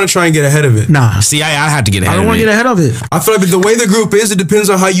you don't want to try and get ahead of it. Nah. See, I had to get ahead. I don't want to get ahead of it. I feel like the way the group is, it depends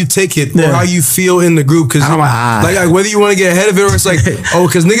on how you take it or how you feel in the group. Because like whether you want to get ahead of it or it's like, oh,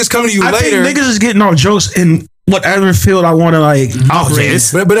 because niggas coming to you later. I think niggas is getting all jokes in whatever field I want to like operate.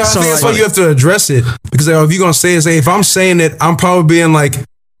 But I think that's why you have to address it. Because like, if you're gonna say it, if I'm saying it, I'm probably being like,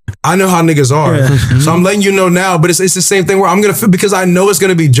 I know how niggas are, so I'm letting you know now. But it's the same thing where I'm gonna feel because I know it's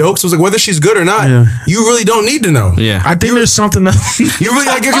gonna be jokes. So it's like whether she's good or not, you really don't need to know. Yeah, I think there's something that you really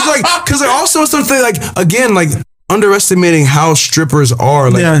like because also something like again like underestimating how strippers are.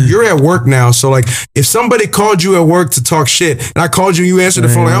 Like you're at work now, so like if somebody called you at work to talk shit, and I called you, you answered the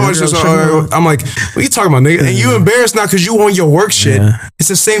phone. Like, I'm like, what are you talking about, nigga? And you embarrassed now because you on your work shit. It's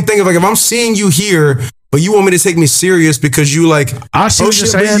the same thing of like if I'm seeing you here. But you want me to take me serious because you like I see what you're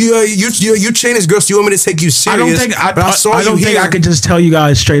saying. You chain this girl, so you want me to take you serious. I don't think I could just tell you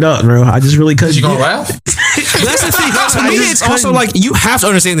guys straight up, bro. I just really couldn't. You gonna laugh? That's the thing. To me, it's also like you have to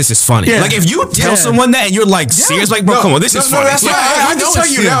understand this is funny. Like if you tell someone that and you're like serious, like bro, come on, this is funny. That's why I just tell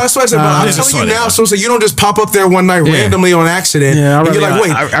you now. That's why I said, I'm telling you now, so you don't just pop up there one night randomly on accident. Yeah, and you're like,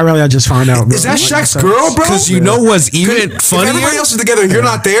 wait, I just found out. Bro. Is that Shaq's girl, bro? Because you know what's even funnier? If everybody else is together and you're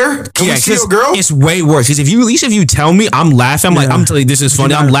not there, can we see your girl? It's way worse. Because at least if you tell me, I'm laughing. I'm like, I'm telling you, this is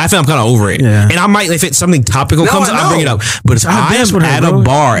funny. I'm laughing. I'm kind of over it. And I might, if it's something topical comes, I'll bring it up. But if I'm at a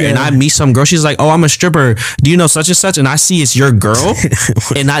bar and I meet some girl, she's like, oh, I'm a stripper. Do you know such and such? And I see it's your girl.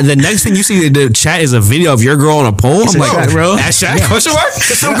 And the next thing you see in the chat is a video of your girl on a pole. I'm like, bro, that's Shaq? Question mark?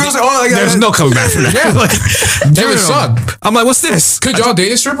 Some girls are like, there's no coming back from that. That would suck. I'm like, what's this? Could y'all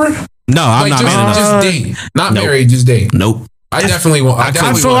date a stripper? No, I'm not. Just date. Not married, just date. Nope. I definitely won't.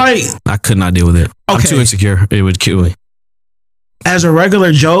 I feel like I could not deal with it. I'm too insecure. It would kill me. As a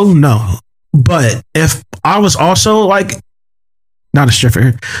regular Joe, no. But if I was also like not a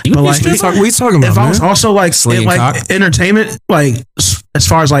stripper, but like what are you talking about? If I was also like in like entertainment, like as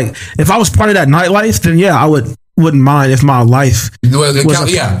far as like if I was part of that nightlife, then yeah, I wouldn't mind if my life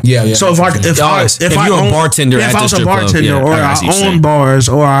was yeah. So if you're a bartender, if I was a bartender, club, or I own bars,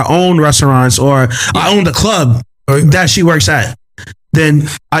 or I own restaurants, or I own the club that she works at, then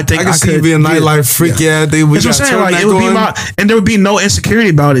I think I could be a nightlife freak. Yeah, that's what I'm saying. Like it would be and there would be no insecurity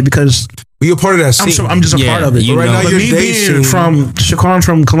about it because you're part of that scene. I'm just a part of it. But right now, you're me being from Chicago,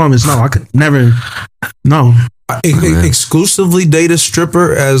 from Columbus, no, I could never. No. Exclusively date a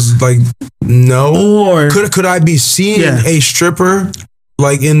stripper as like no, or could I be seeing a stripper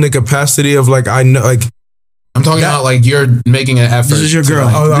like in the capacity of like I know like I'm talking about like you're making an effort. This is your girl.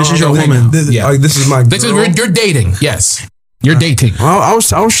 This is your woman. Like this is my girl. This is you're dating. Yes. You're dating. I was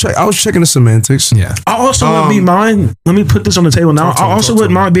checking the semantics. Yeah. I also wouldn't be mind. Let me put this on the table now. I also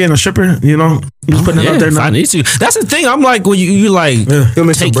wouldn't mind being a stripper. You know, just putting it out there now. I need to. That's the thing. I'm like when you like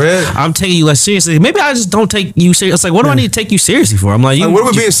take bread. I'm taking you less seriously. Maybe I just don't take you serious. It's like what do I need to take you seriously for? I'm like, what are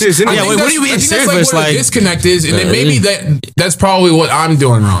we being serious? Yeah. What are you being serious? That's like where the disconnect is, and then maybe that's probably what I'm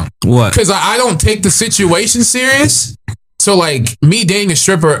doing wrong. What? Because I don't take the situation serious. So like me dating a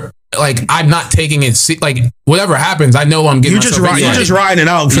stripper. Like I'm not taking it like whatever happens. I know I'm getting. You're just riding it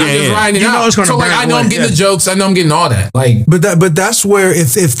out. Riding it out. So like I know I'm getting the jokes. I know I'm getting all that. Like, but that's where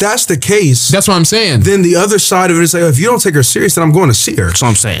if that's the case, that's what I'm saying. Then the other side of it is like if you don't take her serious, then I'm going to see her. That's what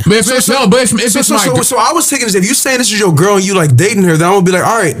I'm saying. But if it's I was taking this. If you saying this is your girl and you like dating her, then I'm gonna be like,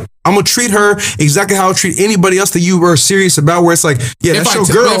 all right. I'm gonna treat her exactly how I treat anybody else that you were serious about. Where it's like, yeah, that's your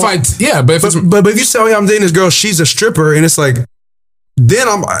girl. But if you say, oh yeah, I'm dating this girl, she's a stripper, and it's like. Then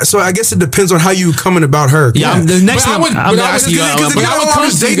I guess it depends on how you coming about her. Yeah, the next thing I'm gonna ask you,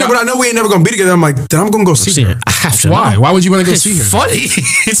 but I know we ain't never gonna be together. I'm like, then I'm gonna go see her. I have to. Why? Why would you want to go see her? Funny.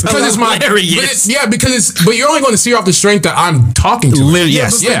 Because it's my but you're only going to see her off the strength that I'm talking to.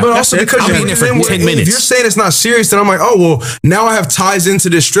 Yes. But also because I'm being there for 10 minutes. If you're saying it's not serious, then I'm like, oh well, now I have ties into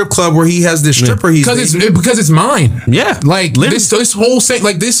this strip club where he has this stripper. Because it's mine. Yeah, like this whole thing,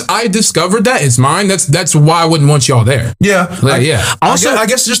 like this. I discovered that it's mine. That's why I wouldn't want y'all there. Yeah, yeah. Also, I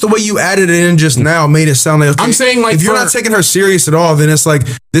guess just the way you added it in just now made it sound like I'm saying like if you're not taking her serious at all, then it's like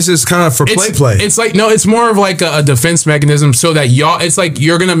this is kind of for play. It's like no, it's more of like a defense mechanism so that y'all. It's like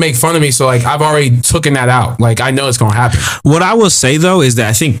you're gonna make fun of me, so like I've already taken that out. Like I know it's gonna happen. What I will say though is that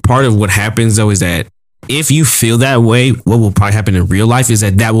I think part of what happens though is that if you feel that way, what will probably happen in real life is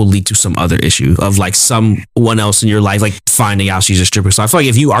that will lead to some other issue of like someone else in your life like finding out she's a stripper. So I feel like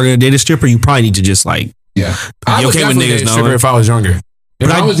if you are gonna date a stripper, you probably need to just like I would definitely date a stripper if I was younger.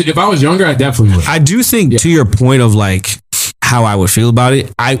 If I was younger, I definitely would. I do think to your point of like how I would feel about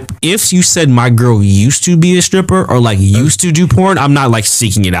it. If you said my girl used to be a stripper or like used to do porn, I'm not like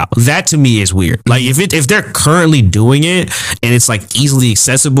seeking it out. That to me is weird. Like if they're currently doing it and it's like easily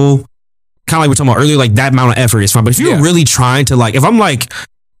accessible, kind of like we were talking about earlier, like that amount of effort is fine. But if you're really trying to like, if I'm like,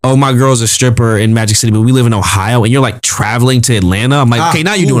 oh, my girl's a stripper in Magic City, but we live in Ohio, and you're like traveling to Atlanta. I'm like, okay,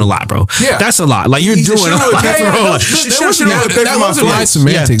 now you're doing a lot, bro. Yeah. That's a lot. Like you're doing a lot. That wasn't my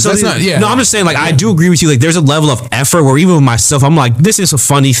semantics. That's not. Yeah. No, I'm just saying, like, I do agree with you. Like, there's a level of effort where even with myself, I'm like, this is a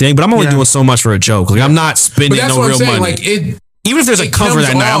funny thing, but I'm only doing so much for a joke. Like, I'm not spending no real money. Like even if there's a cover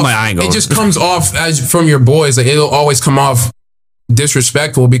that night, I'm like, I ain't going. It just comes off as from your boys. Like, it'll always come off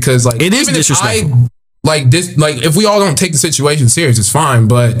disrespectful because, like, it is disrespectful. Like this, like if we all don't take the situation serious, it's fine.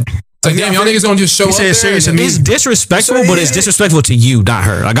 But it's like, damn, y'all niggas don't just show up there. It's disrespectful, but it's disrespectful to you, not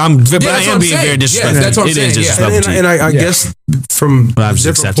her. Like I am being very disrespectful. That's what I'm saying. It is disrespectful to you. And I guess from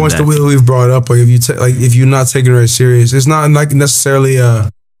different points that that we've brought up, like if you're not taking her serious, it's not like necessarily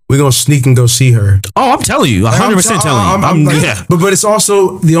we're gonna sneak and go see her. Oh, I'm telling you, 100% telling you. But it's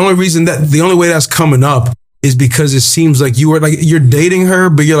also the only way that's coming up is because it seems like you're dating her,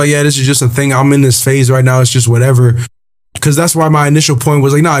 but you're like, yeah, this is just a thing. I'm in this phase right now. It's just whatever. Because that's why my initial point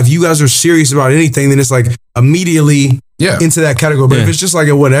was like, nah, if you guys are serious about anything, then it's like immediately into that category. But if it's just like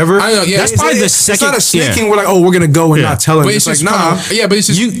a whatever, I know, that's probably the second. It's not a sneaking. We're like, oh, we're gonna go and not tell him. It's like, nah. But it's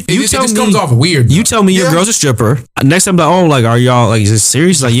just it just comes off weird. You tell me your girl's a stripper. Next time, I'm like, oh, like, are y'all like, is it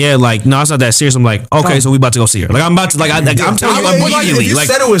serious? Like, yeah, like, no, it's not that serious. I'm like, okay, so we about to go see her. Like, I'm about to I'm telling you immediately. If you like,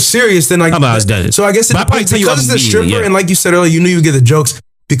 said it was serious, then like, so I guess because it's a stripper, and like you said earlier, you knew you get the jokes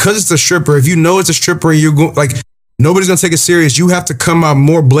because it's a stripper. If you know it's a stripper, you're going like. Nobody's gonna take it serious. You have to come out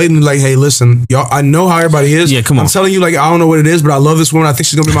more blatantly, like, "Hey, listen, y'all. I know how everybody is. Yeah, come on. I'm telling you, like, I don't know what it is, but I love this woman. I think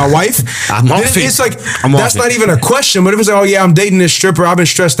she's gonna be my wife." It's like that's not even a question. But if it's like, "Oh yeah, I'm dating this stripper. I've been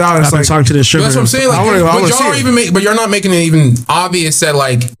stressed out." And I've been talking to this stripper. That's what I'm saying. Like, but you're not making it even obvious that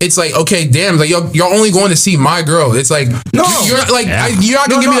like it's like, okay, damn, like you're only going to see my girl. It's like you're like you're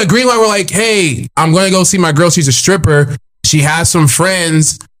not gonna give me a green light. Where like, hey, I'm gonna go see my girl. She's a stripper. She has some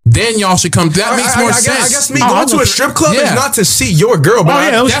friends. Then y'all should come. That makes more sense. I guess me going to a strip club is not to see your girl, but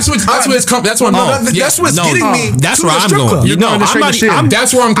that's what it's that's what I'm going. That's what's getting me. That's where I'm going.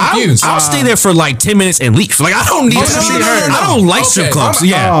 That's where I'm confused. I'll stay there for like 10 minutes and leave. Like I don't need to see her. I don't like strip clubs.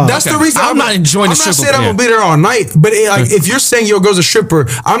 That's the reason I'm not enjoying the strip club. I'm not saying I'm gonna be there all night, but if you're saying your girl's a stripper,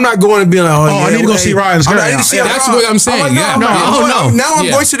 I'm not going to be like, oh, I need to go see Ryan's girl. That's what I'm saying. Now I'm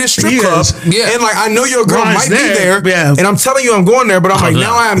going to this strip club, and like I know your girl might be there, and I'm telling you I'm going there, but I'm like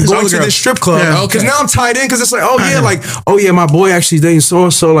now I am going to this strip club because now I'm tied in because it's like my boy actually dating so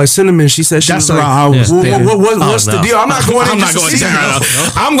and so like Cinnamon. She said she that's was like, what's the deal? I'm not going.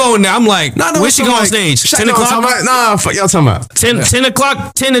 I'm going there. I'm like, when she go on stage? 10 o'clock? Nah, fuck y'all talking about 10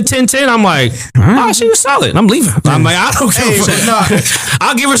 o'clock, 10 to 10:10. I'm like, oh, she was solid. I'm leaving. I'm like, I don't care.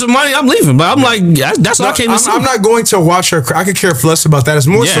 I'll give her some money. I'm leaving. But I'm like, that's what I came to see. I'm not going to watch her. I could care less about that. It's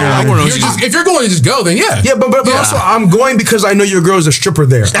more so if you're going to just go, then yeah. But also I'm going because I know your girl's a stripper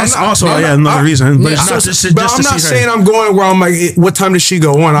there. That's also another reason. But I'm not saying I'm going where I'm like, what time does she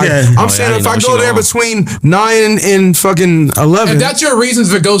go on? I'm saying if I go there between 9 and fucking 11. If that's your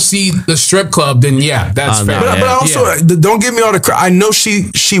reasons to go see the strip club, then that's fair. But also, don't give me all the credit. I know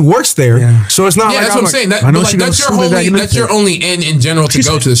she works there, so it's not like that's what I'm saying. That's your only end in general to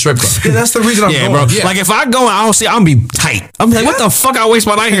go to the strip club. Yeah, that's the reason I'm going. Bro. Yeah. Like if I go and I don't see, I'm gonna be tight. I'm like, what the fuck I waste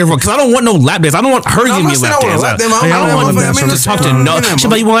my night here for? Because I don't want no lap dance. I don't want her to give me a lap dance. I don't want to talk to no. She's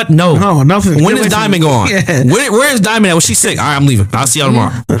like, you want no, nothing. When does Diamond go on? Where is Diamond at? When she's sick, all right, I'm leaving. I'll see y'all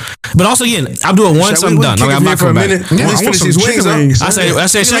tomorrow. But also again, I'm doing once, I'm done. I'm not coming back. At least finish these wings up. I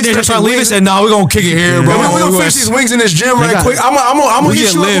said, should I try to leave? I said, no, we're gonna kick it here, bro. We're gonna finish these wings in this gym right quick. I'm gonna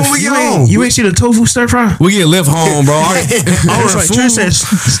get you up when we get home. You ain't see the tofu stir fry? We get lift home, bro.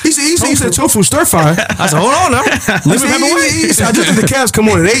 He said tofu stir fry. I said, hold on now. I just did the Cavs come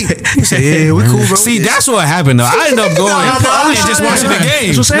on at 8. He said, yeah, we cool, bro. See, that's what happened though. I ended up going and just watching the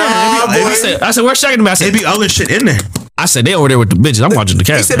game. I said, where's Shaq and I said, there be other shit in there. I said, they over there with the bitches. I'm watching the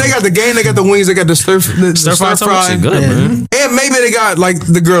Cavs. He said they got the game, they got the wings, they got the stir fry. Good, man. And maybe they got like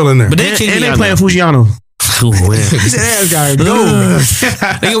the girl in there. But they playing Fujiano. He said, "Ass guy, go."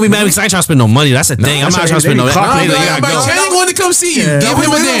 They gonna be mad because I ain't trying to spend no money. That's the thing. I'm not trying to spend no. But Channing wanted to come see you. Give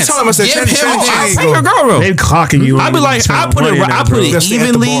him a dance. Give him a dance. Take your girl, bro. They clocking you. I be like, I put it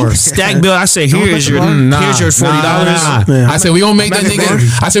evenly. Stack bill. I say, here's your $40. I said, we gonna make that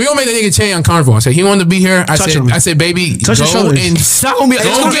nigga. I said, we gonna make that nigga Channing on Carnival. I said, he wanted to be here. I said, baby, go and it's not gonna be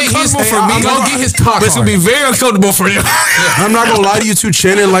uncomfortable for me. Go get his cock. It's gonna be very uncomfortable for him. I'm not gonna lie to you too,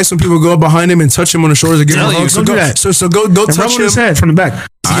 Channing. Like some people go behind him and touch him on the shoulders again. Don't do that. So go touch him. His head from the back.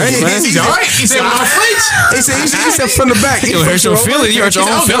 Go He's all right. He said, "My flinch." He said from the back. You hurt your feelings. You hurt your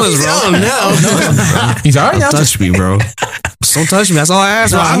own feelings, bro. Oh no. He's all right. Don't touch me, bro. Don't touch me. That's all I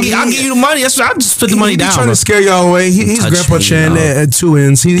ask. I'll give you the money. That's what I just put the money down. Trying Bro. to scare y'all away. He's Touch Grandpa me, Chan bro. at two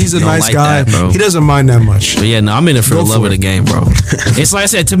ends. He's a Don't nice like guy. that, bro. He doesn't mind that much. But yeah, no, I'm in it for the Go love for of the it. game, bro. It's like I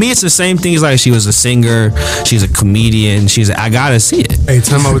said, to me, it's the same thing as like she was a singer, she's a comedian, I gotta see it. Hey,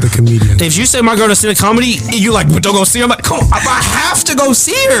 tell me about with the comedian. If you say my girl to see a comedy, you like, but don't go see her. I'm like, come on, I have to go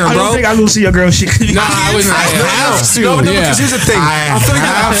see her, I don't bro. think I'm gonna see your girl. She could. Nah, I wouldn't. I have to. No, Yeah. because here's the thing. I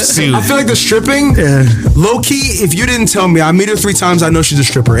feel like the stripping, low key, if you didn't tell me, I meet her 3 times, I know she's a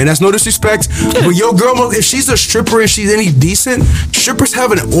stripper. And that's no disrespect. But your girl, if she's a stripper and she's any decent, strippers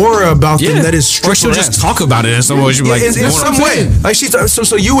have an aura about them that is stripper. Or she'll just talk about it in some way. She'll be like, in some way. Like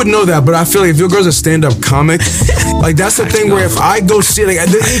so you would know that, but I feel like if your girl's a stand-up comic, like that's the thing where if I go see it, it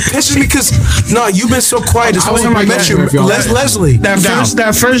pisses me because you've been so quiet. It's was when I like met that you, if y'all- Leslie.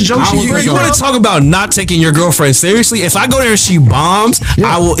 That first joke she You want to talk about not taking your girlfriend seriously? If I go there and she bombs,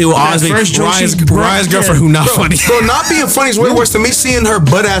 It will always be first joke Ryan's she broke, girlfriend who not funny. Bro, not being funny is way worse than me seeing her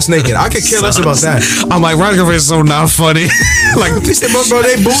butt ass naked. I could care less about that. I'm like, Ryan's girlfriend is so not funny. Like he said, bro,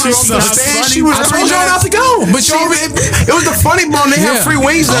 they booed her off the stage. She was I told y'all not to go, but y'all. It was the funny bone. They had free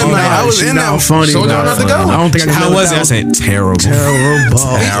wings that night. I was in that. funny. So y'all not to go. I don't think I can. How was it? I said terrible.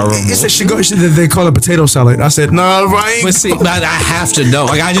 It said they call it potato salad. I said, nah, Ryan. But see, I have to know.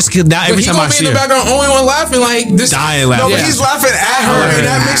 Like I just could not every He time I gonna be see in the her. background, only one laughing like this. Dying No, laughing. but he's laughing at her, and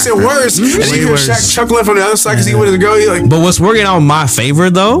that makes it worse. And Way you hear worse. Shaq chuckling from the other side because he with his girl. He like, But what's working out in my favor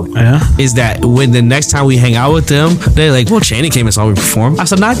though, is that when the next time we hang out with them, they're like, "Well, Channing came and saw me perform." I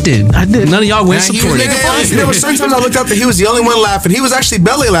said, "No, I did. None of y'all went Man, he was supported." making fun. there were certain times I looked up and he was the only one laughing. He was actually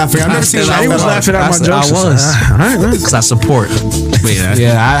belly laughing. I've never seen him said I He was laugh laughing at my I jokes. was. All right, man. Because I support. But yeah,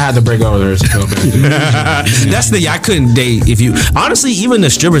 Yeah, I had to break over there. So that's the I couldn't date if you honestly even the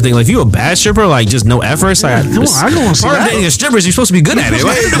stripper thing. Like if you a bad stripper, like just no efforts. Like Come on, I don't want to see part of that. dating a stripper is you're supposed to be good at it.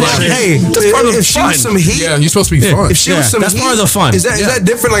 Right? Hey, that's part of the if she fun. was some heat, yeah, you're supposed to be fun. if she was some that's heat, part of the fun. Is that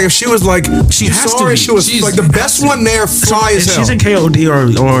different? Like if she was like She has saw to her, be. she was She's- like the best one there, fly as If hell. she's in KOD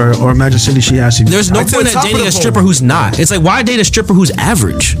or Magic City, she has to. There's no Like to point the at top of dating the a pole. stripper who's not. It's like why date a stripper who's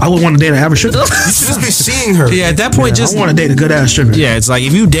average? I would want to date an average stripper. You should just be seeing her. Yeah, at that point, just I want to date a good ass stripper. yeah. It's like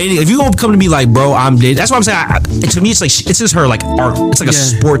if you gonna come to me like, bro, I'm dating. That's what I'm saying. To me, it's like it's just her like art. It's like a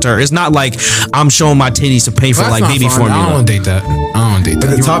sport to her. It's not like I'm showing my titties to pay for That's like not baby fun. I don't formula. want to date that. I don't want to date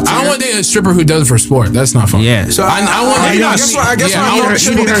that. The top I don't tier? want to date a stripper who does it for sport. That's not fun. Yeah. So I want to I date. guess what Yeah, I I want want-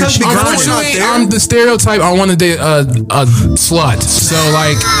 to because we're not Unfortunately, there. I'm the stereotype. I want to date a slut.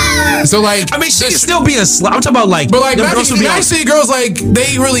 So like. I mean, she can still be a slut. I'm talking about like, But like them back girls in who the be United States, girls like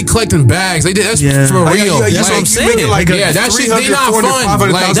they really collecting bags. They did that's Yeah. for Like, real. yeah, that's what I'm saying. Yeah, that shit they not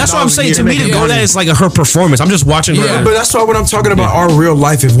fun. Like That's what I'm saying. To me, to Yeah. go that is like her performance. I'm just watching her. Yeah. But that's why when I'm talking about our real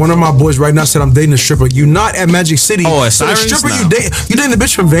life, if one of my boys right now said I'm dating a stripper, you not at Magic City. Oh, at so the Sirens? stripper No. you dating the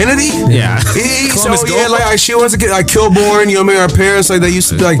bitch from Vanity? Yeah. So Columbus yeah, Gold? like she wants to get like Kilborn, you know, maybe her parents like they used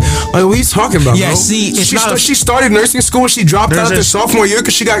to be like what are you talking about? Yeah, bro? see, it's she, not a- she started nursing school. She dropped out after sophomore year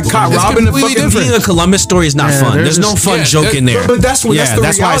because she got caught It's robbing the completely fucking. different. Being a Columbus story is not fun. there's There's no just- fun yeah, joke in there. But that's what yeah, that's the why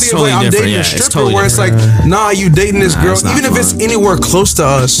reality it's of totally like I'm different. dating Yeah, a it's stripper totally where it's different. like, nah, you dating this girl, it's not even if it's fun. anywhere close to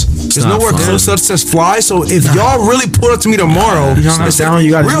us, there's not nowhere fun. close to us that's fly. So if y'all really pull up to me tomorrow, Y'all not it's down,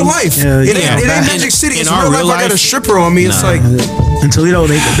 you gotta real be- life. yeah, It yeah. ain't In- Magic City. in It's our real life. real I got a life, stripper on me. It's like, In Toledo,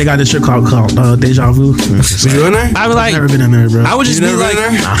 they got this shit called Deja Vu. was you in there? I would like. Never been in there, bro. I would just You be never like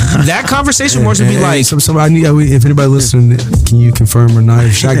been there? that conversation wants to be like. somebody if anybody listening, can you confirm or not?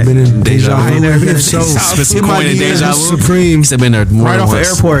 If Shaq been in Deja I ain't never Vu? been If so, Spit he some might coin in be Deja in Vu. Supreme. He's been there more right than off the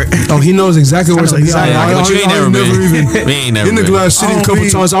once. airport. Oh, he knows exactly where it's like. exactly. Yeah, but you ain't never been. We ain't never in the been. Glass City a couple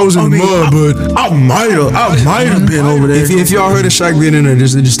times. I was in the mud, but I might have been over there. if y'all heard of Shaq being in there,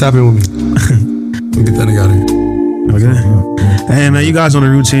 just tap in with me. We'll get that nigga out of here. Okay. Hey man, you guys on the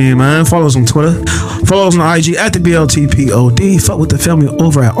routine, man. Follow us on Twitter. Follow us on IG at the BLTPOD. Fuck with the family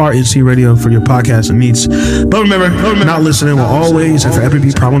over at RNC Radio for your podcast and needs. But remember, not listening will always and forever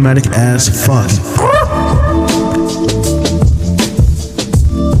be problematic as fuck.